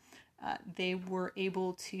attack. They were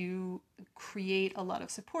able to create a lot of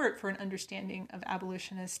support for an understanding of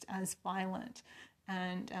abolitionists as violent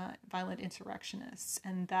and violent insurrectionists,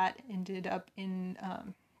 and that ended up in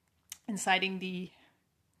inciting the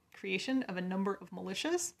creation of a number of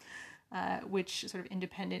militias, which sort of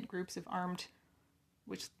independent groups of armed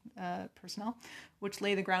personnel, which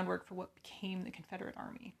lay the groundwork for what became the Confederate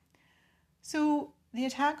Army. So the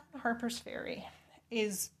attack on Harper's Ferry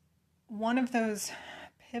is one of those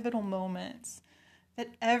pivotal moments that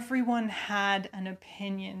everyone had an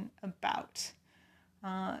opinion about.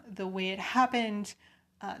 The way it happened,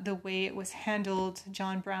 the way it was handled,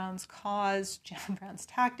 John Brown's cause, John Brown's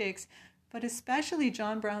tactics, but especially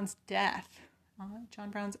John Brown's death, John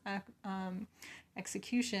Brown's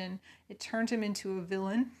execution. It turned him into a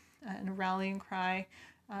villain and a rallying cry.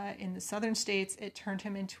 In the southern states, it turned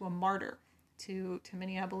him into a martyr to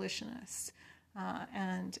many abolitionists,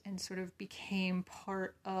 and sort of became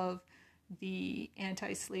part of the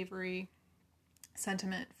anti-slavery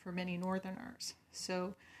sentiment for many Northerners.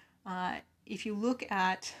 So if you look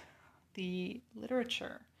at the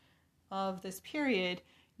literature of this period,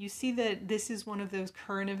 you see that this is one of those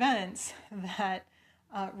current events that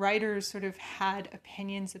writers sort of had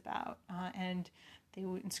opinions about, and they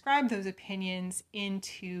would inscribe those opinions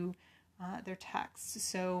into their texts.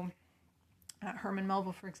 So Herman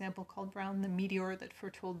Melville, for example, called Brown the meteor that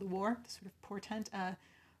foretold the war, the sort of portent.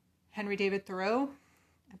 Henry David Thoreau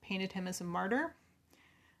painted him as a martyr.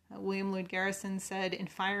 William Lloyd Garrison said, "In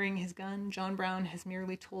firing his gun, John Brown has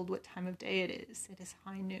merely told what time of day it is. It is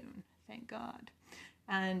high noon. thank God.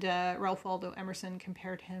 And Ralph Waldo Emerson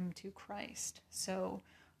compared him to Christ. So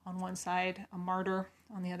on one side, a martyr,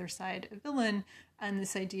 on the other side, a villain. And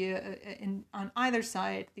this idea, on either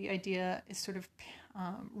side, the idea is sort of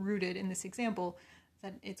rooted in this example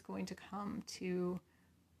that it's going to come to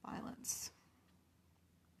violence.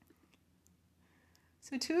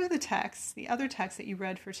 So two of the texts, the other texts that you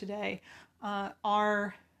read for today,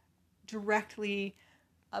 are directly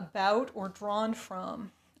about or drawn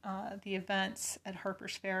from the events at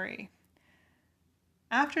Harper's Ferry.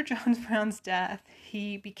 After John Brown's death,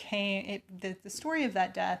 the story of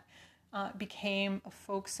that death became a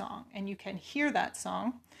folk song, and you can hear that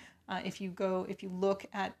song if you look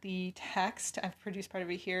at the text. I've produced part of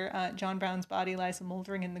it here. John Brown's body lies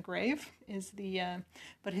moldering in the grave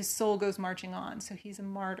but his soul goes marching on. So he's a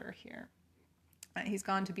martyr here. He's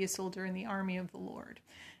gone to be a soldier in the army of the Lord,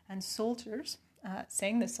 and soldiers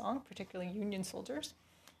sang this song, particularly Union soldiers,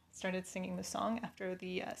 started singing the song after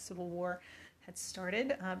the Civil War had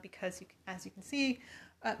started, because as you can see,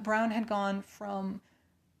 Brown had gone from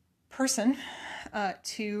person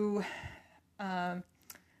to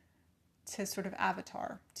sort of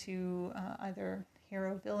avatar, to either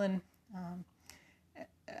hero, villain,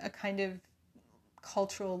 a kind of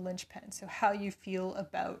cultural linchpin. So how you feel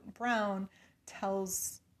about Brown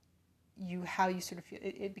tells you how you sort of feel.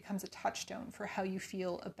 It becomes a touchstone for how you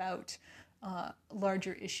feel about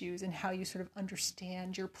larger issues and how you sort of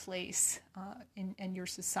understand your place in your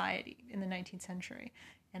society in the 19th century.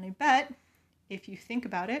 And I bet if you think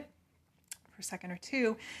about it for a second or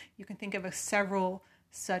two, you can think of several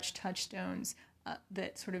such touchstones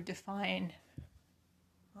that sort of define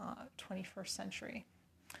 21st century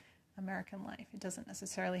American life. It doesn't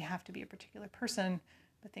necessarily have to be a particular person,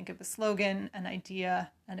 but think of a slogan, an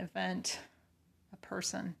idea, an event, a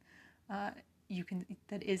person.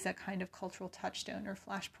 That is that kind of cultural touchstone or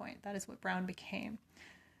flashpoint. That is what Brown became.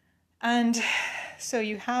 And so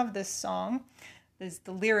you have this song.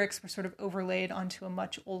 The lyrics were sort of overlaid onto a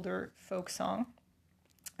much older folk song.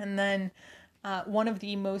 And then one of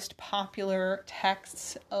the most popular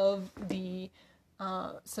texts of the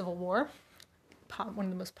Civil War, one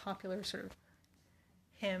of the most popular sort of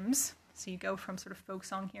hymns, so you go from sort of folk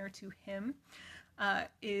song here to hymn,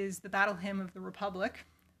 is the Battle Hymn of the Republic.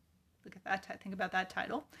 Look at that, think about that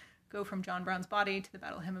title. Go from John Brown's body to the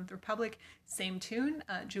Battle Hymn of the Republic. Same tune.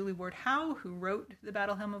 Julie Ward Howe, who wrote the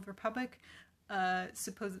Battle Hymn of the Republic,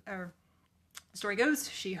 story goes,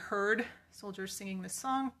 she heard soldiers singing this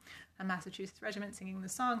song, a Massachusetts regiment singing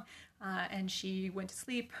this song, and she went to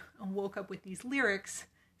sleep and woke up with these lyrics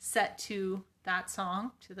set to that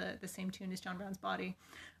song, to the same tune as John Brown's body,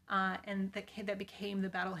 and that became the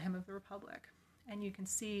Battle Hymn of the Republic. And you can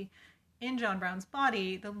see in John Brown's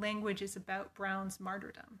body, the language is about Brown's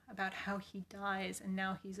martyrdom, about how he dies and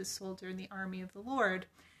now he's a soldier in the army of the Lord.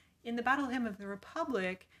 In the Battle Hymn of the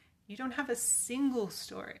Republic, you don't have a single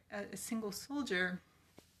story, a single soldier,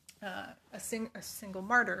 a single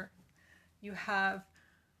martyr. You have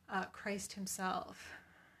Christ himself.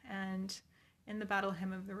 And in the Battle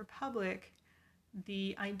Hymn of the Republic,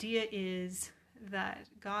 the idea is that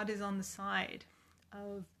God is on the side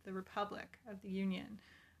of the Republic, of the Union,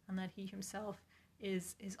 and that he himself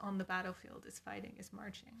is on the battlefield, is fighting, is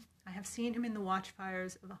marching. I have seen him in the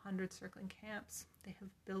watchfires of 100 circling camps. They have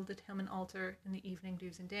builded him an altar in the evening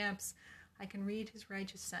dews and damps. I can read his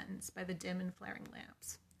righteous sentence by the dim and flaring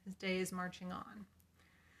lamps. His day is marching on.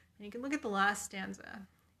 And you can look at the last stanza.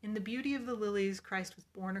 In the beauty of the lilies, Christ was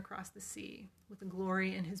born across the sea, with a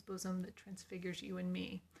glory in his bosom that transfigures you and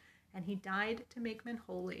me. And he died to make men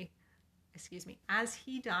holy. As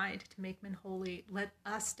he died to make men holy, let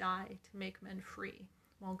us die to make men free,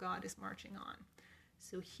 while God is marching on.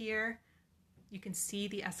 So here you can see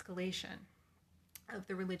the escalation of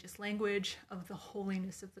the religious language, of the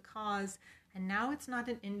holiness of the cause, and now it's not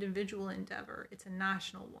an individual endeavor, it's a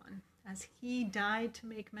national one. As he died to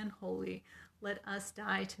make men holy, let us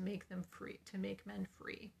die to make them free, to make men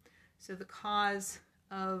free. So the cause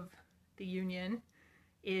of the Union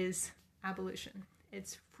is abolition,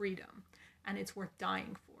 it's freedom, and it's worth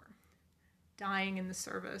dying for. Dying in the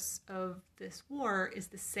service of this war is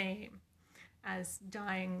the same as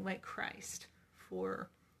dying like Christ for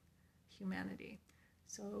humanity.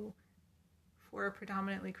 So for a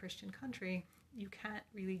predominantly Christian country, you can't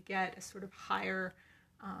really get a sort of higher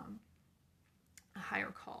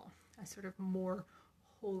call, a sort of more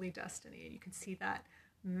holy destiny. And you can see that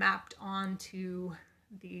mapped onto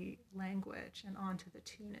the language and onto the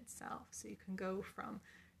tune itself. So you can go from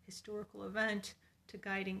historical event to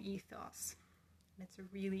guiding ethos. And it's a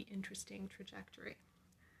really interesting trajectory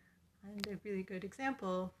and a really good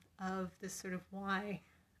example of this sort of why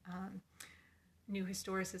new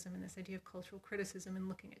historicism and this idea of cultural criticism and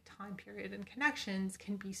looking at time period and connections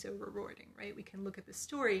can be so rewarding, right? We can look at the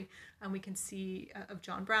story and we can see of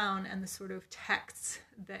John Brown and the sort of texts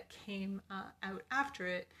that came out after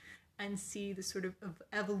it and see the sort of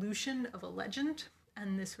evolution of a legend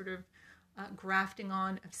and this sort of grafting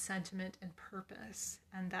on of sentiment and purpose.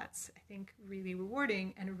 And that's, I think, really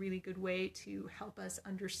rewarding and a really good way to help us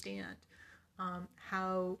understand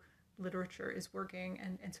how literature is working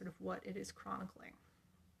and sort of what it is chronicling.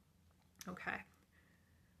 Okay.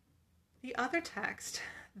 The other text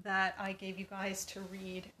that I gave you guys to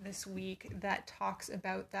read this week that talks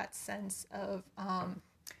about that sense of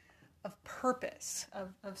purpose,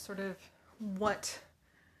 of sort of what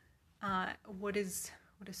is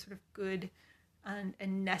sort of good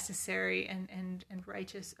and necessary and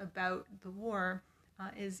righteous about the war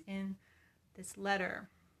is in this letter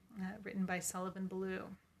written by Sullivan Ballou.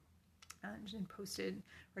 And posted,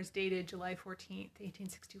 or is dated July 14th,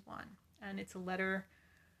 1861. And it's a letter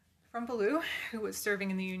from Ballou, who was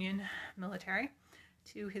serving in the Union military,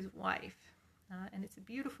 to his wife. And it's a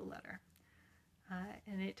beautiful letter.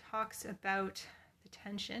 And it talks about the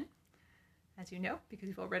tension, as you know, because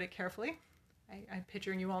you've all read it carefully. I'm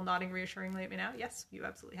picturing you all nodding reassuringly at me now. Yes, you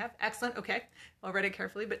absolutely have. Excellent. Okay. Well read it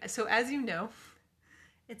carefully. But so as you know,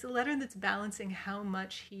 it's a letter that's balancing how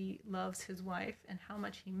much he loves his wife and how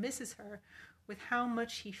much he misses her with how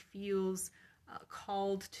much he feels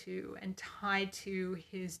called to and tied to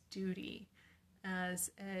his duty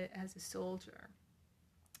as a soldier.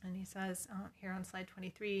 And he says here on slide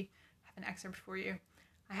 23, I have an excerpt for you.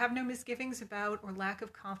 I have no misgivings about or lack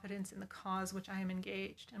of confidence in the cause which I am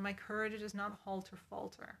engaged, and my courage does not halt or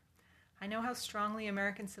falter. I know how strongly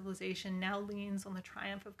American civilization now leans on the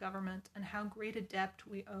triumph of government and how great a debt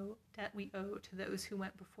we owe to those who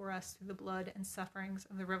went before us through the blood and sufferings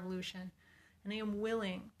of the Revolution. And I am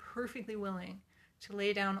willing, perfectly willing, to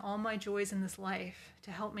lay down all my joys in this life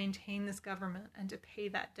to help maintain this government and to pay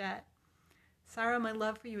that debt. Sarah, my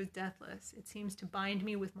love for you is deathless. It seems to bind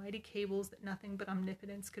me with mighty cables that nothing but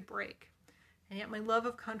omnipotence could break. And yet my love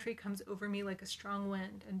of country comes over me like a strong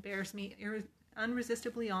wind and bears me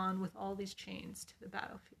unresistibly on with all these chains to the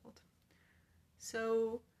battlefield.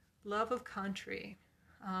 So, love of country,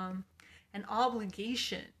 an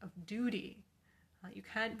obligation of duty. You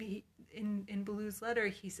can't be in Ballou's letter.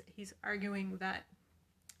 He's arguing that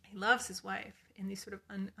he loves his wife in these sort of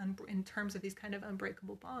in terms of these kind of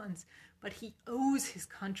unbreakable bonds, but he owes his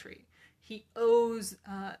country. He owes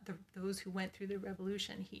those who went through the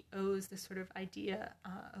revolution. He owes this sort of idea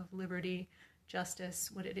of liberty, justice,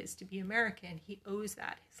 what it is to be American. He owes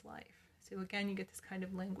that his life. So again, you get this kind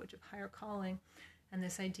of language of higher calling and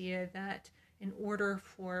this idea that in order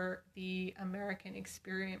for the American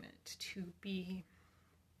experiment to be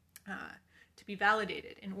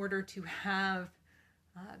validated, in order to have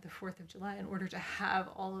the 4th of July, in order to have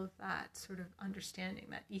all of that sort of understanding,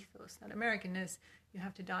 that ethos, that Americanness, you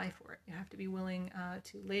have to die for it. You have to be willing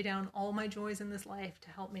to lay down all my joys in this life to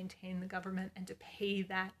help maintain the government and to pay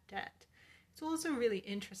that debt. It's also really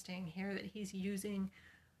interesting here that he's using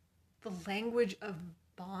the language of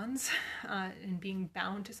bonds and being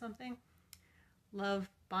bound to something. Love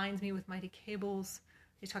binds me with mighty cables.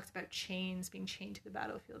 He talks about chains, being chained to the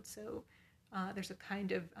battlefield. So there's a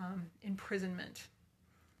kind of imprisonment,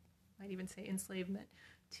 might even say enslavement,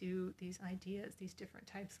 to these ideas, these different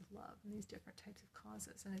types of love and these different types of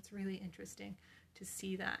causes. And it's really interesting to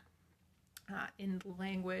see that in the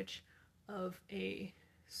language of a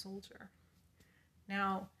soldier.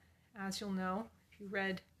 Now, as you'll know, if you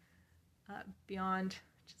read beyond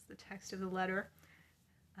just the text of the letter,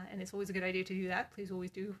 and it's always a good idea to do that, please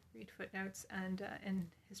always do read footnotes and in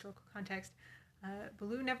historical context,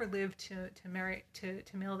 Ballou never lived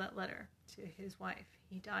to mail that letter to his wife.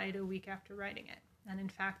 He died a week after writing it, and in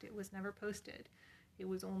fact, it was never posted. It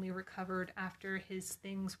was only recovered after his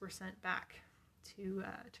things were sent back to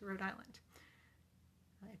Rhode Island.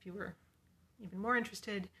 If you were even more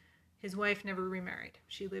interested, his wife never remarried.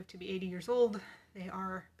 She lived to be 80 years old. They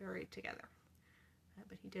are buried together.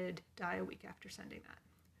 But he did die a week after sending that.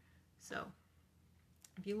 So,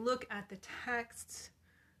 if you look at the texts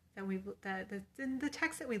that the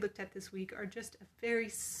texts that we looked at this week are just a very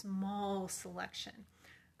small selection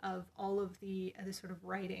of all of the sort of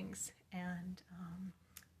writings and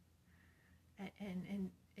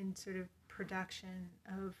sort of production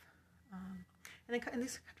of and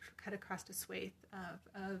this cut across a swathe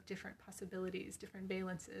of different possibilities, different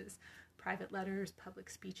valences, private letters, public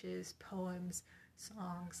speeches, poems,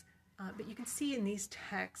 songs. But you can see in these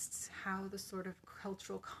texts how the sort of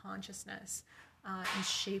cultural consciousness is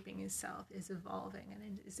shaping itself, is evolving, and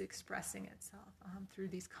it is expressing itself through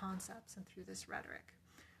these concepts and through this rhetoric,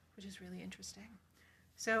 which is really interesting.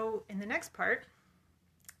 So in the next part,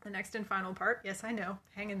 the next and final part, yes, I know,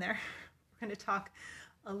 hang in there, we're going to talk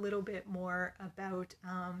a little bit more about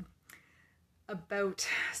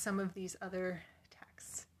some of these other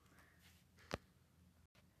texts.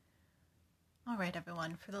 All right,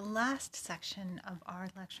 everyone, for the last section of our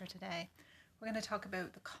lecture today, we're going to talk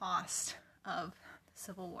about the cost of the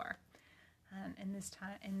Civil War. And in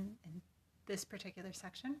this particular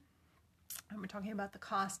section, we're talking about the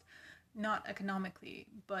cost, not economically,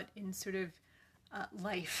 but in sort of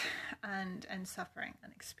life and suffering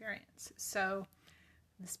and experience. So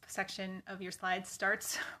this section of your slides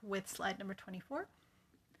starts with slide number 24.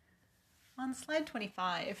 On slide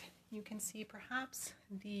 25, you can see perhaps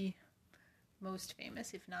the most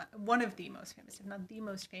famous, if not one of the most famous, if not the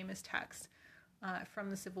most famous text from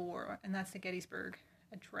the Civil War, and that's the Gettysburg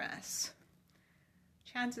Address.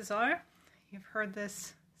 Chances are you've heard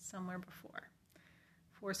this somewhere before.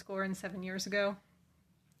 77 years ago.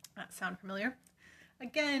 That sound familiar?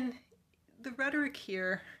 Again, the rhetoric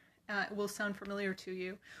here will sound familiar to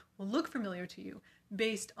you, will look familiar to you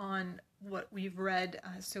based on what we've read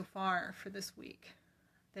so far for this week.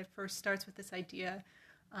 That first starts with this idea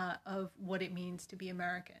of what it means to be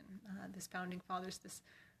American. This founding fathers, this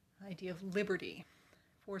idea of liberty.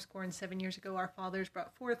 77 years ago, our fathers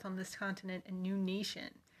brought forth on this continent a new nation,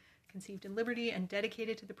 conceived in liberty and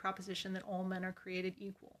dedicated to the proposition that all men are created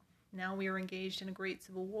equal. Now we are engaged in a great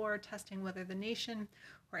civil war, testing whether the nation,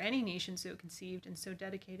 or any nation so conceived and so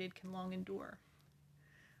dedicated, can long endure.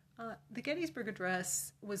 The Gettysburg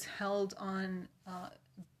Address was held on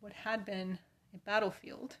what had been a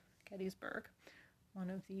battlefield, Gettysburg, one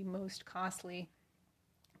of the most costly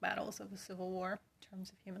battles of the Civil War in terms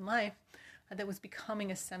of human life, that was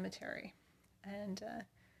becoming a cemetery. And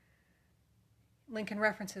Lincoln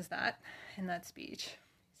references that in that speech.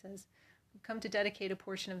 He says, "We've come to dedicate a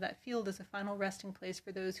portion of that field as a final resting place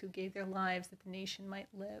for those who gave their lives that the nation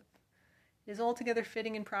might live. It is altogether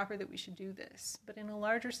fitting and proper that we should do this, but in a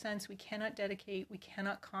larger sense we cannot dedicate, we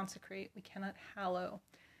cannot consecrate, we cannot hallow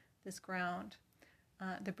this ground.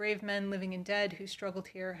 The brave men, living and dead, who struggled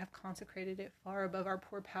here have consecrated it far above our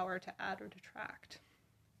poor power to add or detract."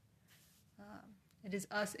 It is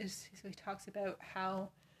us, so he talks about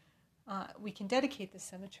how we can dedicate this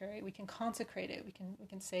cemetery, we can consecrate it, we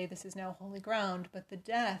can say this is now holy ground, but the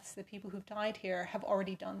deaths, the people who've died here, have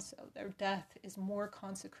already done so. Their death is more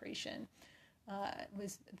consecration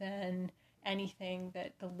than anything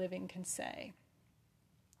that the living can say.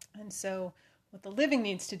 And so what the living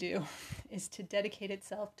needs to do is to dedicate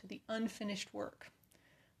itself to the unfinished work.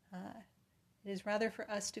 It is rather for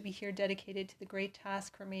us to be here dedicated to the great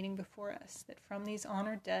task remaining before us, that from these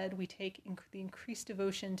honored dead we take the increased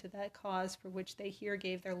devotion to that cause for which they here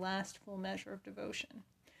gave their last full measure of devotion.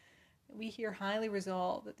 That we here highly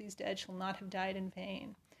resolve that these dead shall not have died in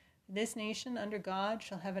vain. This nation, under God,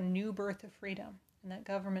 shall have a new birth of freedom, and that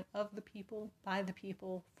government of the people, by the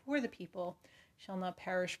people, for the people, shall not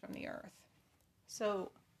perish from the earth.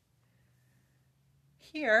 So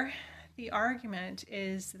here, the argument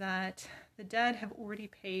is that the dead have already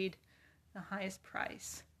paid the highest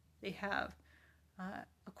price. They have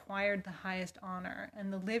acquired the highest honor,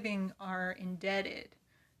 and the living are indebted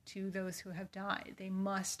to those who have died. They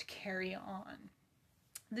must carry on.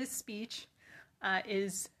 This speech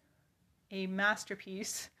is a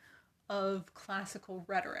masterpiece of classical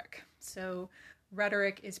rhetoric. So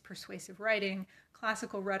rhetoric is persuasive writing.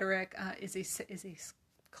 Classical rhetoric is a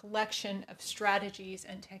collection of strategies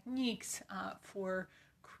and techniques for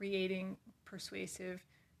creating persuasive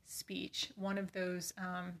speech. One of the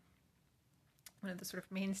sort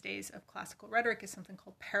of mainstays of classical rhetoric is something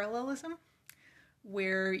called parallelism,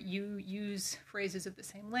 where you use phrases of the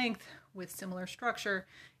same length with similar structure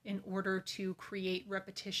in order to create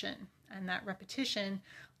repetition. And that repetition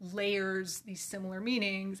layers these similar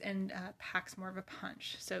meanings and packs more of a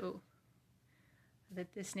punch. So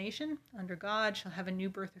that this nation, under God, shall have a new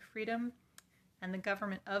birth of freedom, and the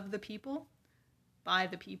government of the people, by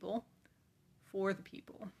the people, for the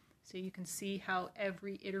people. So you can see how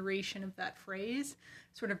every iteration of that phrase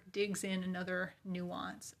sort of digs in another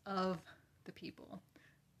nuance of the people,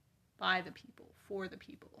 by the people, for the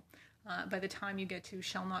people. By the time you get to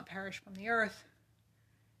shall not perish from the earth,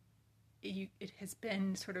 it has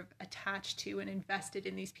been sort of attached to and invested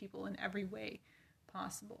in these people in every way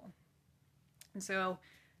possible. And so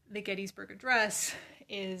the Gettysburg Address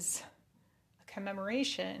is a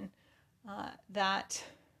commemoration that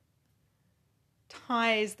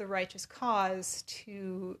ties the righteous cause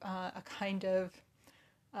to a kind of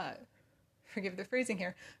forgive the phrasing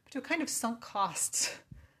here, but to a kind of sunk costs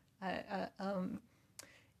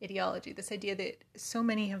ideology, this idea that so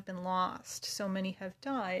many have been lost, so many have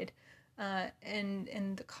died,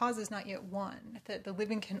 and the cause is not yet won, that the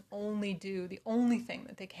living can only do, the only thing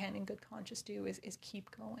that they can in good conscience do is keep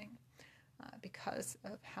going because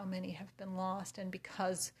of how many have been lost and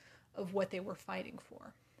because of what they were fighting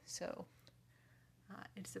for. So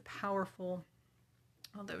it's a powerful,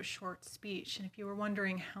 although short speech. And if you were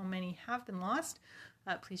wondering how many have been lost,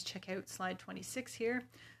 please check out slide 26 here.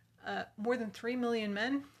 More than 3 million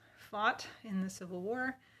men fought in the Civil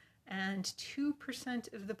War, and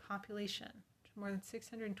 2% of the population, more than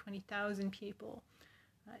 620,000 people,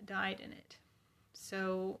 died in it.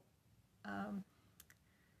 So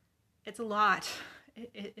it's a lot.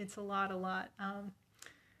 It's a lot.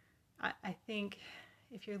 I think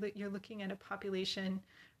if you're looking at a population,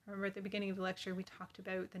 remember at the beginning of the lecture we talked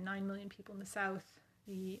about the 9 million people in the South,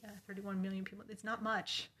 the 31 million people. It's not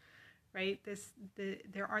much, right?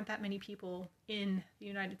 There aren't that many people in the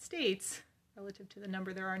United States relative to the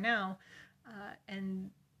number there are now, and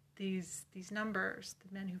these numbers,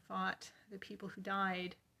 the men who fought, the people who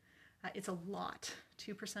died, it's a lot.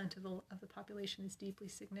 2% of the population is deeply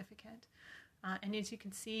significant. And as you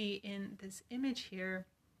can see in this image here,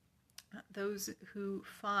 those who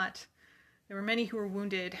fought, there were many who were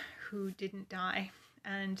wounded who didn't die.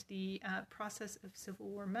 And the process of Civil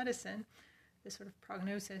War medicine, the sort of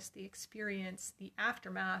prognosis, the experience, the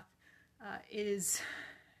aftermath, is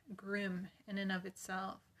grim in and of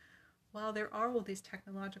itself. While there are all these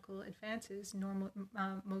technological advances,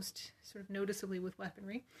 most sort of noticeably with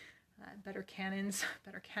weaponry, better cannons,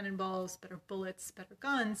 better cannonballs, better bullets, better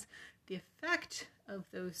guns, the effect of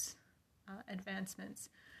those advancements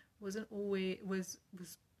wasn't always was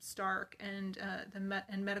stark, and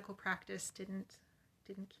medical practice didn't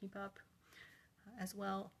keep up as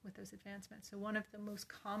well with those advancements. So one of the most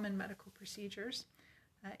common medical procedures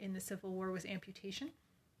in the Civil War was amputation.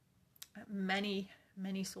 Many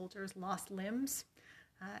soldiers lost limbs.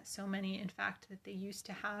 So many, in fact, that they used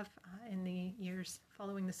to have in the years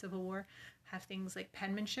following the Civil War, have things like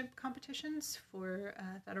penmanship competitions for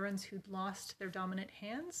veterans who'd lost their dominant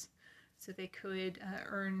hands, so they could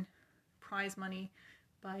earn prize money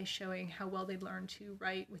by showing how well they'd learned to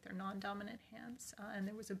write with their non-dominant hands. And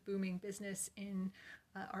there was a booming business in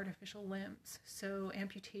artificial limbs. So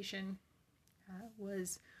amputation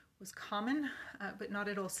was common, but not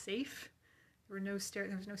at all safe. There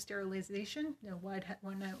was no sterilization, no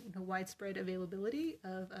widespread availability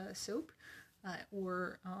of soap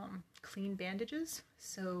or clean bandages.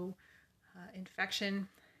 So infection,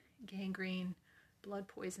 gangrene, blood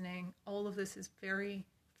poisoning, all of this is very,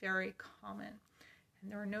 very common.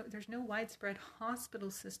 And there's no widespread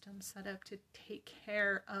hospital system set up to take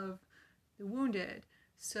care of the wounded.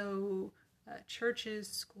 So churches,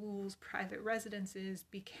 schools, private residences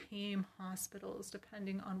became hospitals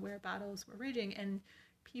depending on where battles were raging. And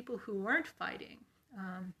people who weren't fighting,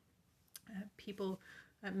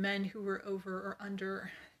 men who were over or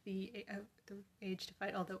under the age to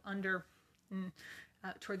fight, although under,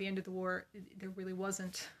 toward the end of the war, there really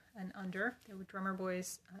wasn't an under. There were drummer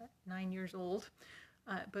boys 9 years old.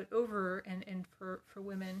 But over and for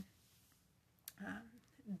women,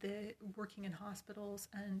 the working in hospitals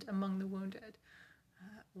and among the wounded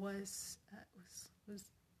was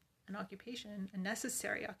an occupation, a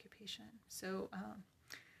necessary occupation. So,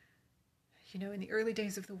 in the early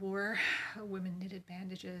days of the war, women knitted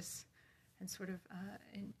bandages and sort of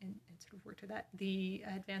worked to that. The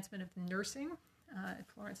advancement of nursing,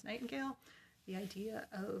 Florence Nightingale, the idea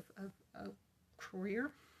of a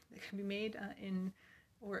career that can be made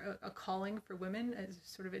or a calling for women as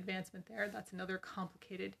sort of advancement there. That's another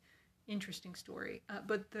complicated, interesting story.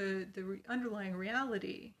 But the underlying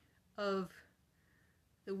reality of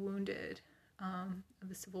the wounded of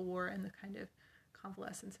the Civil War and the kind of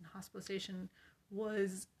convalescence and hospitalization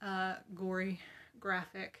was gory,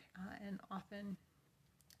 graphic, and often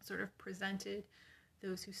sort of presented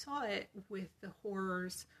those who saw it with the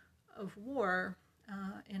horrors of war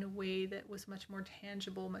in a way that was much more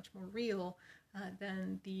tangible, much more real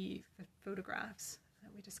than the photographs that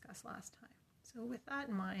we discussed last time. So with that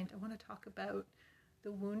in mind, I want to talk about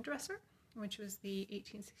The Wound Dresser, which was the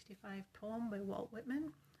 1865 poem by Walt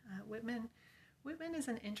Whitman. Whitman is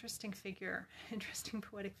an interesting figure, interesting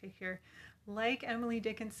poetic figure. Like Emily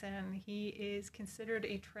Dickinson, he is considered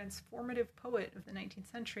a transformative poet of the 19th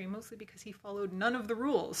century, mostly because he followed none of the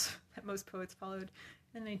rules that most poets followed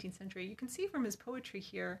in the 19th century. You can see from his poetry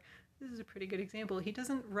here, this is a pretty good example. He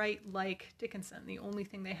doesn't write like Dickinson. The only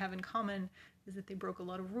thing they have in common is that they broke a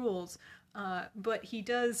lot of rules. But he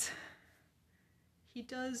does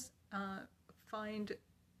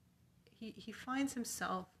he finds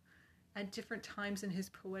himself at different times in his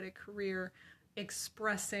poetic career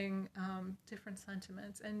expressing different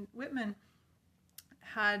sentiments. And Whitman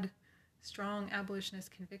had strong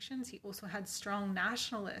abolitionist convictions. He also had strong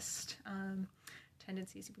nationalist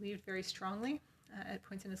tendencies. He believed very strongly at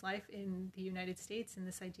points in his life in the United States in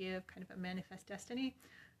this idea of kind of a manifest destiny.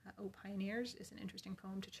 O Pioneers is an interesting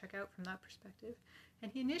poem to check out from that perspective.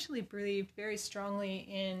 And he initially believed very strongly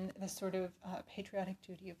in the sort of patriotic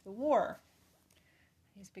duty of the war.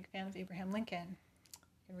 He's a big fan of Abraham Lincoln.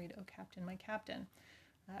 You can read "O Captain, My Captain"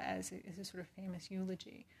 as a sort of famous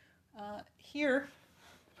eulogy. Here,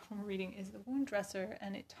 what I'm reading is The Wound Dresser,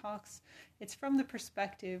 and it's from the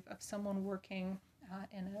perspective of someone working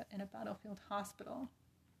in a battlefield hospital,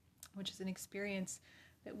 which is an experience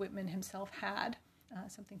that Whitman himself had,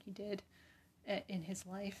 something he did in his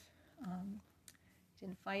life. He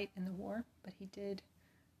didn't fight in the war, but he did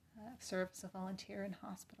serve as a volunteer in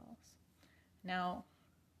hospitals. Now,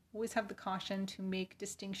 always have the caution to make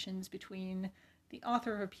distinctions between the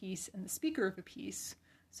author of a piece and the speaker of a piece.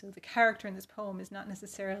 So the character in this poem is not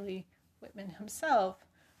necessarily Whitman himself,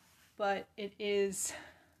 but it is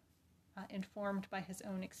informed by his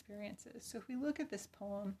own experiences. So if we look at this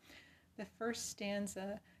poem, the first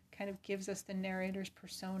stanza kind of gives us the narrator's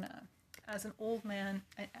persona. As an old man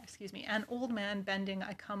bending,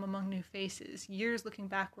 I come among new faces, years looking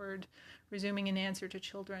backward, resuming an answer to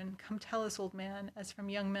children. Come tell us, old man, as from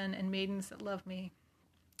young men and maidens that love me.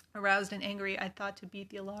 Aroused and angry, I thought to beat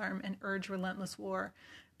the alarm and urge relentless war.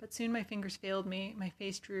 But soon my fingers failed me, my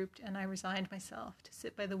face drooped, and I resigned myself to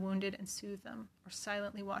sit by the wounded and soothe them, or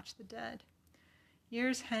silently watch the dead.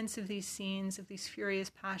 Years hence of these scenes, of these furious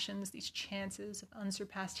passions, these chances of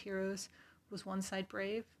unsurpassed heroes, was one side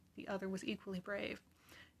brave, the other was equally brave.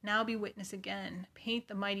 Now be witness again, paint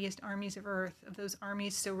the mightiest armies of earth, of those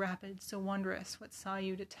armies so rapid, so wondrous, what saw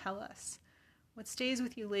you to tell us? What stays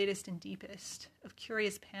with you latest and deepest, of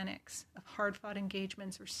curious panics, of hard-fought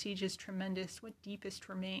engagements or sieges tremendous, what deepest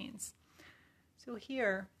remains? So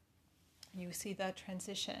here you see that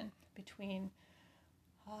transition between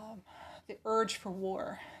the urge for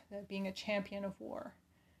war, being a champion of war,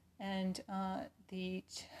 and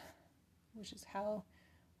which is how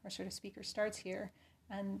our sort of speaker starts here,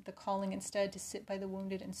 and the calling instead to sit by the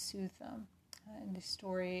wounded and soothe them, and the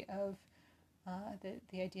story of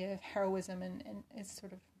the idea of heroism, and it's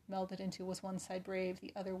sort of melded into was one side brave,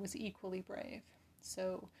 the other was equally brave.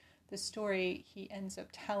 So the story he ends up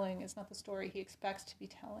telling is not the story he expects to be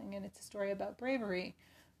telling, and it's a story about bravery,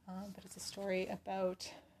 but it's a story about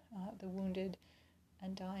the wounded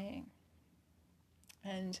and dying.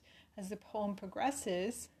 And as the poem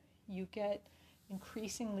progresses, you get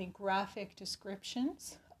increasingly graphic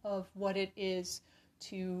descriptions of what it is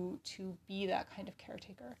to be that kind of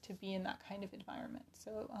caretaker, to be in that kind of environment.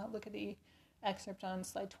 So look at the excerpt on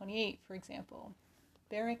slide 28, for example.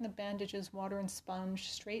 Bearing the bandages, water and sponge,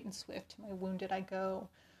 straight and swift to my wounded I go,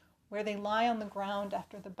 where they lie on the ground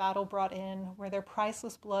after the battle brought in, where their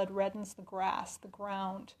priceless blood reddens the grass, the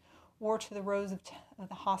ground, or to the rows of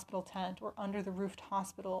the hospital tent, or under the roofed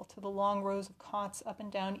hospital, to the long rows of cots up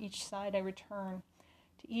and down each side I return.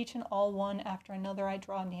 To each and all one after another I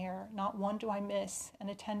draw near, not one do I miss. An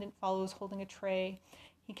attendant follows holding a tray.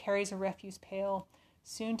 He carries a refuse pail,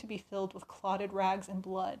 soon to be filled with clotted rags and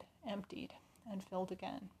blood, emptied and filled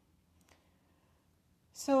again.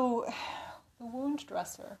 So the wound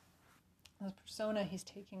dresser, the persona he's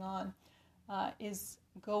taking on, is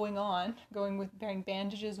going with bearing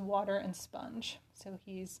bandages, water, and sponge. So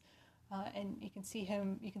he's, and you can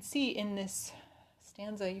see in this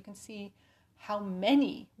stanza, you can see how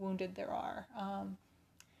many wounded there are.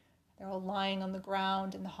 They're all lying on the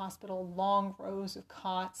ground in the hospital, long rows of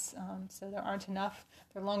cots. So there are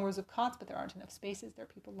long rows of cots, but there aren't enough spaces. There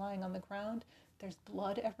are people lying on the ground. There's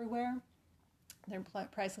blood everywhere. Their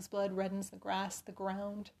priceless blood reddens the grass, the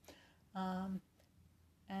ground.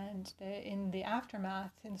 And in the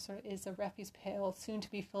aftermath is a refuse pail, soon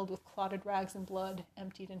to be filled with clotted rags and blood,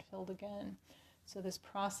 emptied and filled again. So this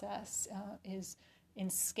process is in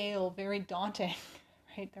scale very daunting,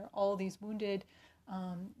 right? There are all these wounded,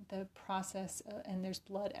 the process, and there's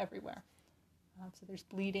blood everywhere. So there's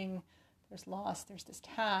bleeding, there's loss, there's this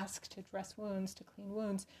task to dress wounds, to clean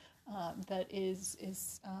wounds, that is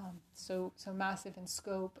so massive in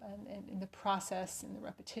scope, and in the process, in the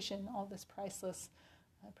repetition, all this priceless,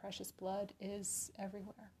 precious blood is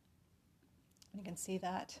everywhere. And you can see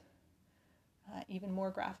that even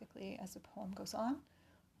more graphically as the poem goes on.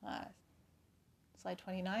 Slide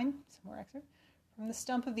 29, some more excerpt. From the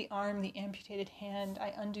stump of the arm, the amputated hand,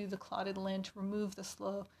 I undo the clotted lint, remove the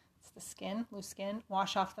the skin, loose skin.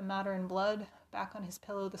 Wash off the matter and blood. Back on his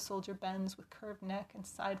pillow, the soldier bends with curved neck and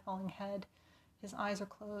side-falling head. His eyes are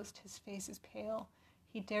closed. His face is pale.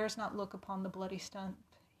 He dares not look upon the bloody stump,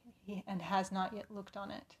 and has not yet looked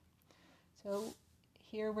on it. So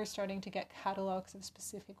here we're starting to get catalogs of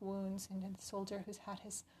specific wounds, and the soldier who's had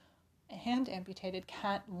his hand amputated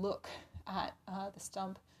can't look at the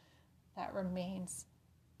stump that remains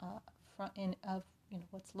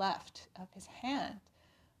what's left of his hand.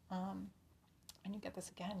 And you get this,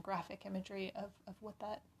 again, graphic imagery of what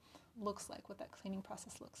that looks like, what that cleaning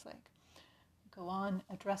process looks like. Go on,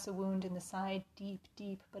 address a wound in the side, deep,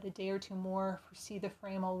 deep, but a day or two more, for see the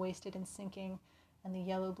frame all wasted and sinking, and the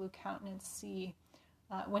yellow-blue countenance see.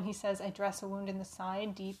 When he says, I dress a wound in the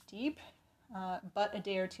side, deep, deep, but a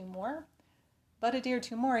day or two more. But a day or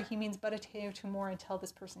two more, he means but a day or two more until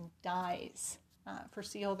this person dies. For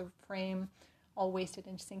see all the frame all wasted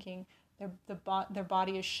and sinking, their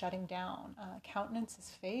body is shutting down. Countenance is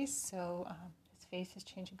face, so his face is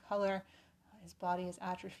changing color. His body is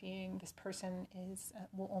atrophying. This person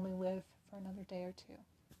will only live for another day or two.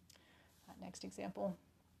 Next example.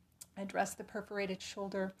 I dress the perforated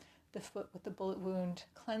shoulder, the foot with the bullet wound,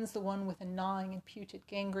 cleanse the one with a gnawing and putrid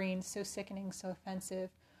gangrene, so sickening, so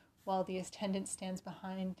offensive, while the attendant stands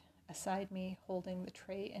aside me, holding the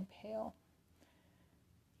tray and pail.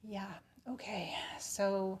 Yeah, okay,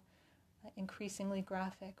 so increasingly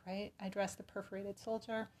graphic, right? I dress the perforated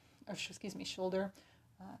shoulder,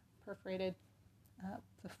 perforated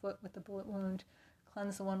the foot with the bullet wound,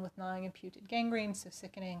 cleanse the one with gnawing and putrid gangrene, so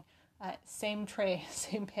sickening. Same tray,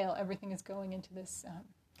 same pail, everything is going into this.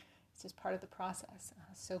 It's just part of the process.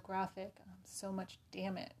 So graphic, so much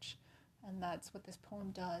damage. And that's what this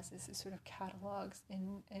poem does, is it sort of catalogs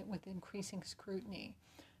with increasing scrutiny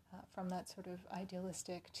from that sort of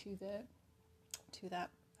idealistic to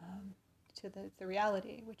the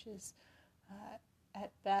reality, which is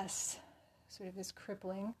at best sort of this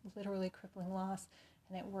literally crippling loss,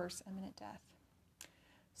 and at worst, imminent death.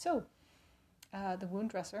 So, The Wound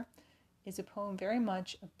Dresser is a poem very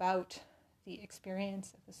much about the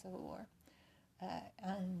experience of the Civil War,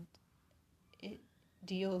 and it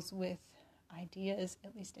deals with ideas,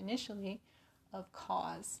 at least initially, of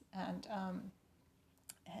cause and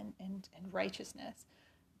righteousness,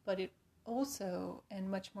 but it also,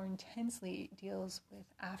 and much more intensely, deals with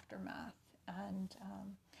aftermath and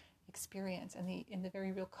experience and the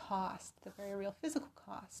very real cost, the very real physical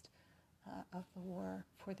cost of the war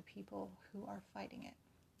for the people who are fighting it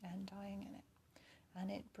and dying in it. And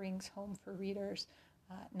it brings home for readers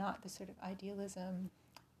not the sort of idealism,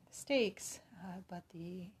 the stakes, but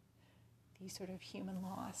the sort of human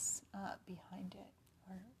loss behind it,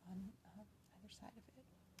 or on either side of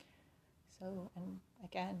it. So, and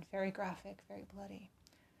again, very graphic, very bloody.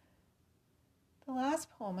 The last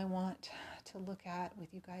poem I want to look at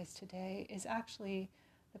with you guys today is actually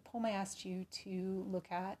the poem I asked you to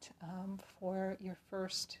look at for your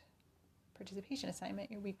first participation assignment,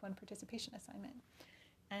 your week 1 participation assignment.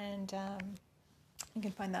 And you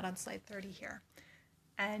can find that on slide 30 here.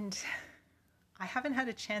 And I haven't had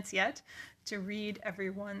a chance yet to read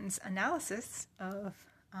everyone's analysis of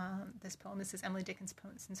this poem. This is Emily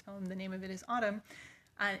Dickinson's poem. The name of it is Autumn.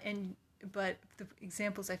 But the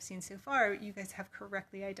examples I've seen so far, you guys have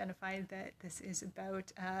correctly identified that this is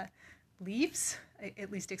about leaves,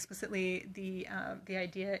 at least explicitly. The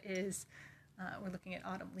idea is we're looking at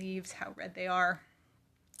autumn leaves, how red they are,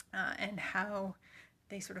 and how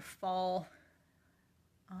they sort of fall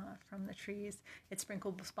from the trees. It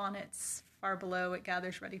sprinkles bonnets far below. It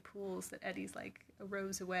gathers ruddy pools that eddies like a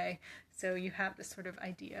rose away. So you have this sort of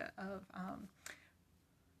idea of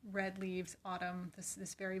red leaves, autumn,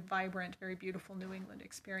 this very vibrant, very beautiful New England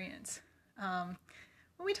experience. When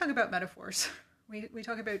we talk about metaphors, we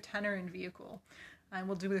talk about tenor and vehicle, and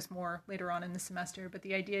we'll do this more later on in the semester, but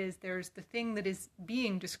the idea is there's the thing that is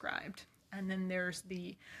being described, and then there's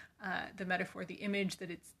the metaphor, the image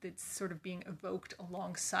that's sort of being evoked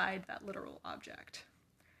alongside that literal object.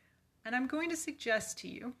 And I'm going to suggest to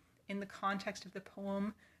you, in the context of the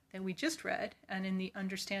poem that we just read, and in the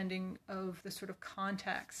understanding of the sort of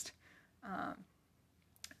context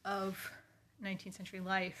of 19th century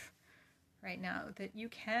life right now, that you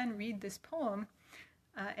can read this poem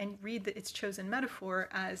and read its chosen metaphor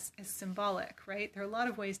as symbolic, right? There are a lot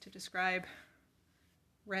of ways to describe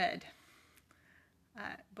red,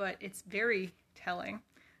 but it's very telling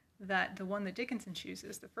that the one that Dickinson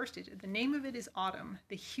chooses, the first digit, the name of it is Autumn,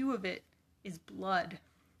 the hue of it is blood,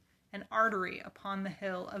 an artery upon the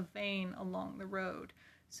hill, a vein along the road.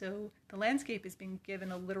 So the landscape is being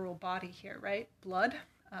given a literal body here, right? Blood,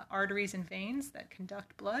 arteries and veins that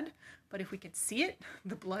conduct blood. But if we can see it,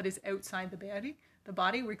 the blood is outside the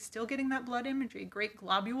body, we're still getting that blood imagery. Great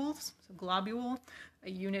globules. So globule, a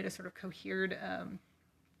unit, a sort of cohered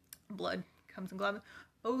blood comes in globule.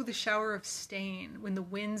 Oh, the shower of stain, when the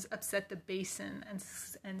winds upset the basin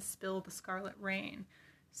and spill the scarlet rain.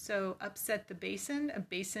 So upset the basin. A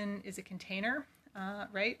basin is a container,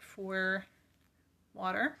 right, for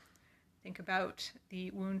water. Think about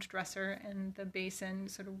the wound dresser and the basin,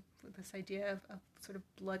 sort of with this idea of sort of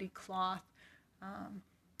bloody cloth.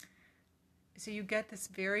 So you get this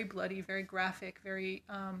very bloody, very graphic, very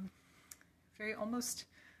almost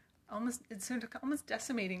it's sort of almost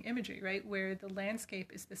decimating imagery, right? Where the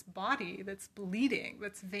landscape is this body that's bleeding,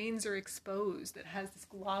 that's veins are exposed, that has these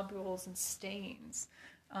globules and stains.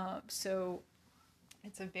 So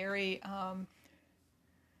it's a very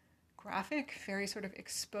graphic, very sort of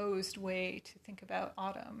exposed way to think about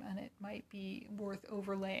autumn, and it might be worth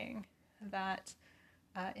overlaying that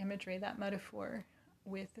imagery, that metaphor,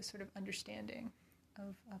 with the sort of understanding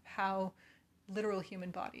of how literal human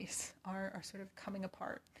bodies are sort of coming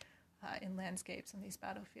apart in landscapes on these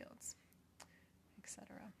battlefields,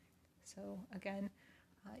 etc. So again,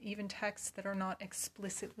 even texts that are not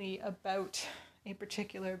explicitly about a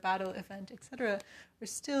particular battle event, etc., are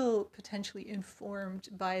still potentially informed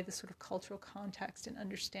by the sort of cultural context and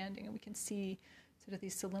understanding, and we can see sort of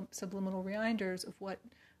these subliminal reminders of what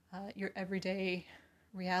your everyday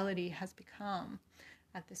reality has become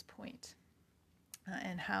at this point,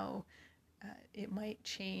 and how it might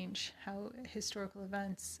change, how historical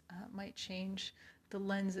events might change the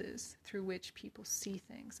lenses through which people see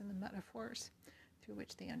things and the metaphors through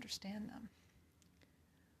which they understand them.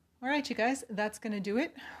 All right, you guys, that's going to do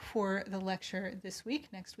it for the lecture this week.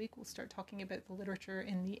 Next week, we'll start talking about the literature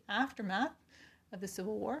in the aftermath of the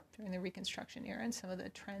Civil War during the Reconstruction era and some of the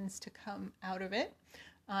trends to come out of it.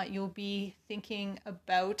 You'll be thinking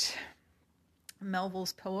about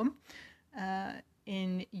Melville's poem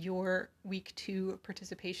in your week 2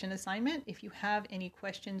 participation assignment. If you have any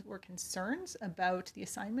questions or concerns about the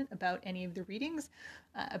assignment, about any of the readings,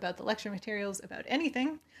 about the lecture materials, about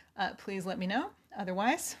anything, please let me know.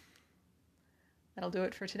 Otherwise, that'll do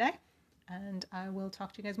it for today, and I will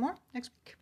talk to you guys more next week.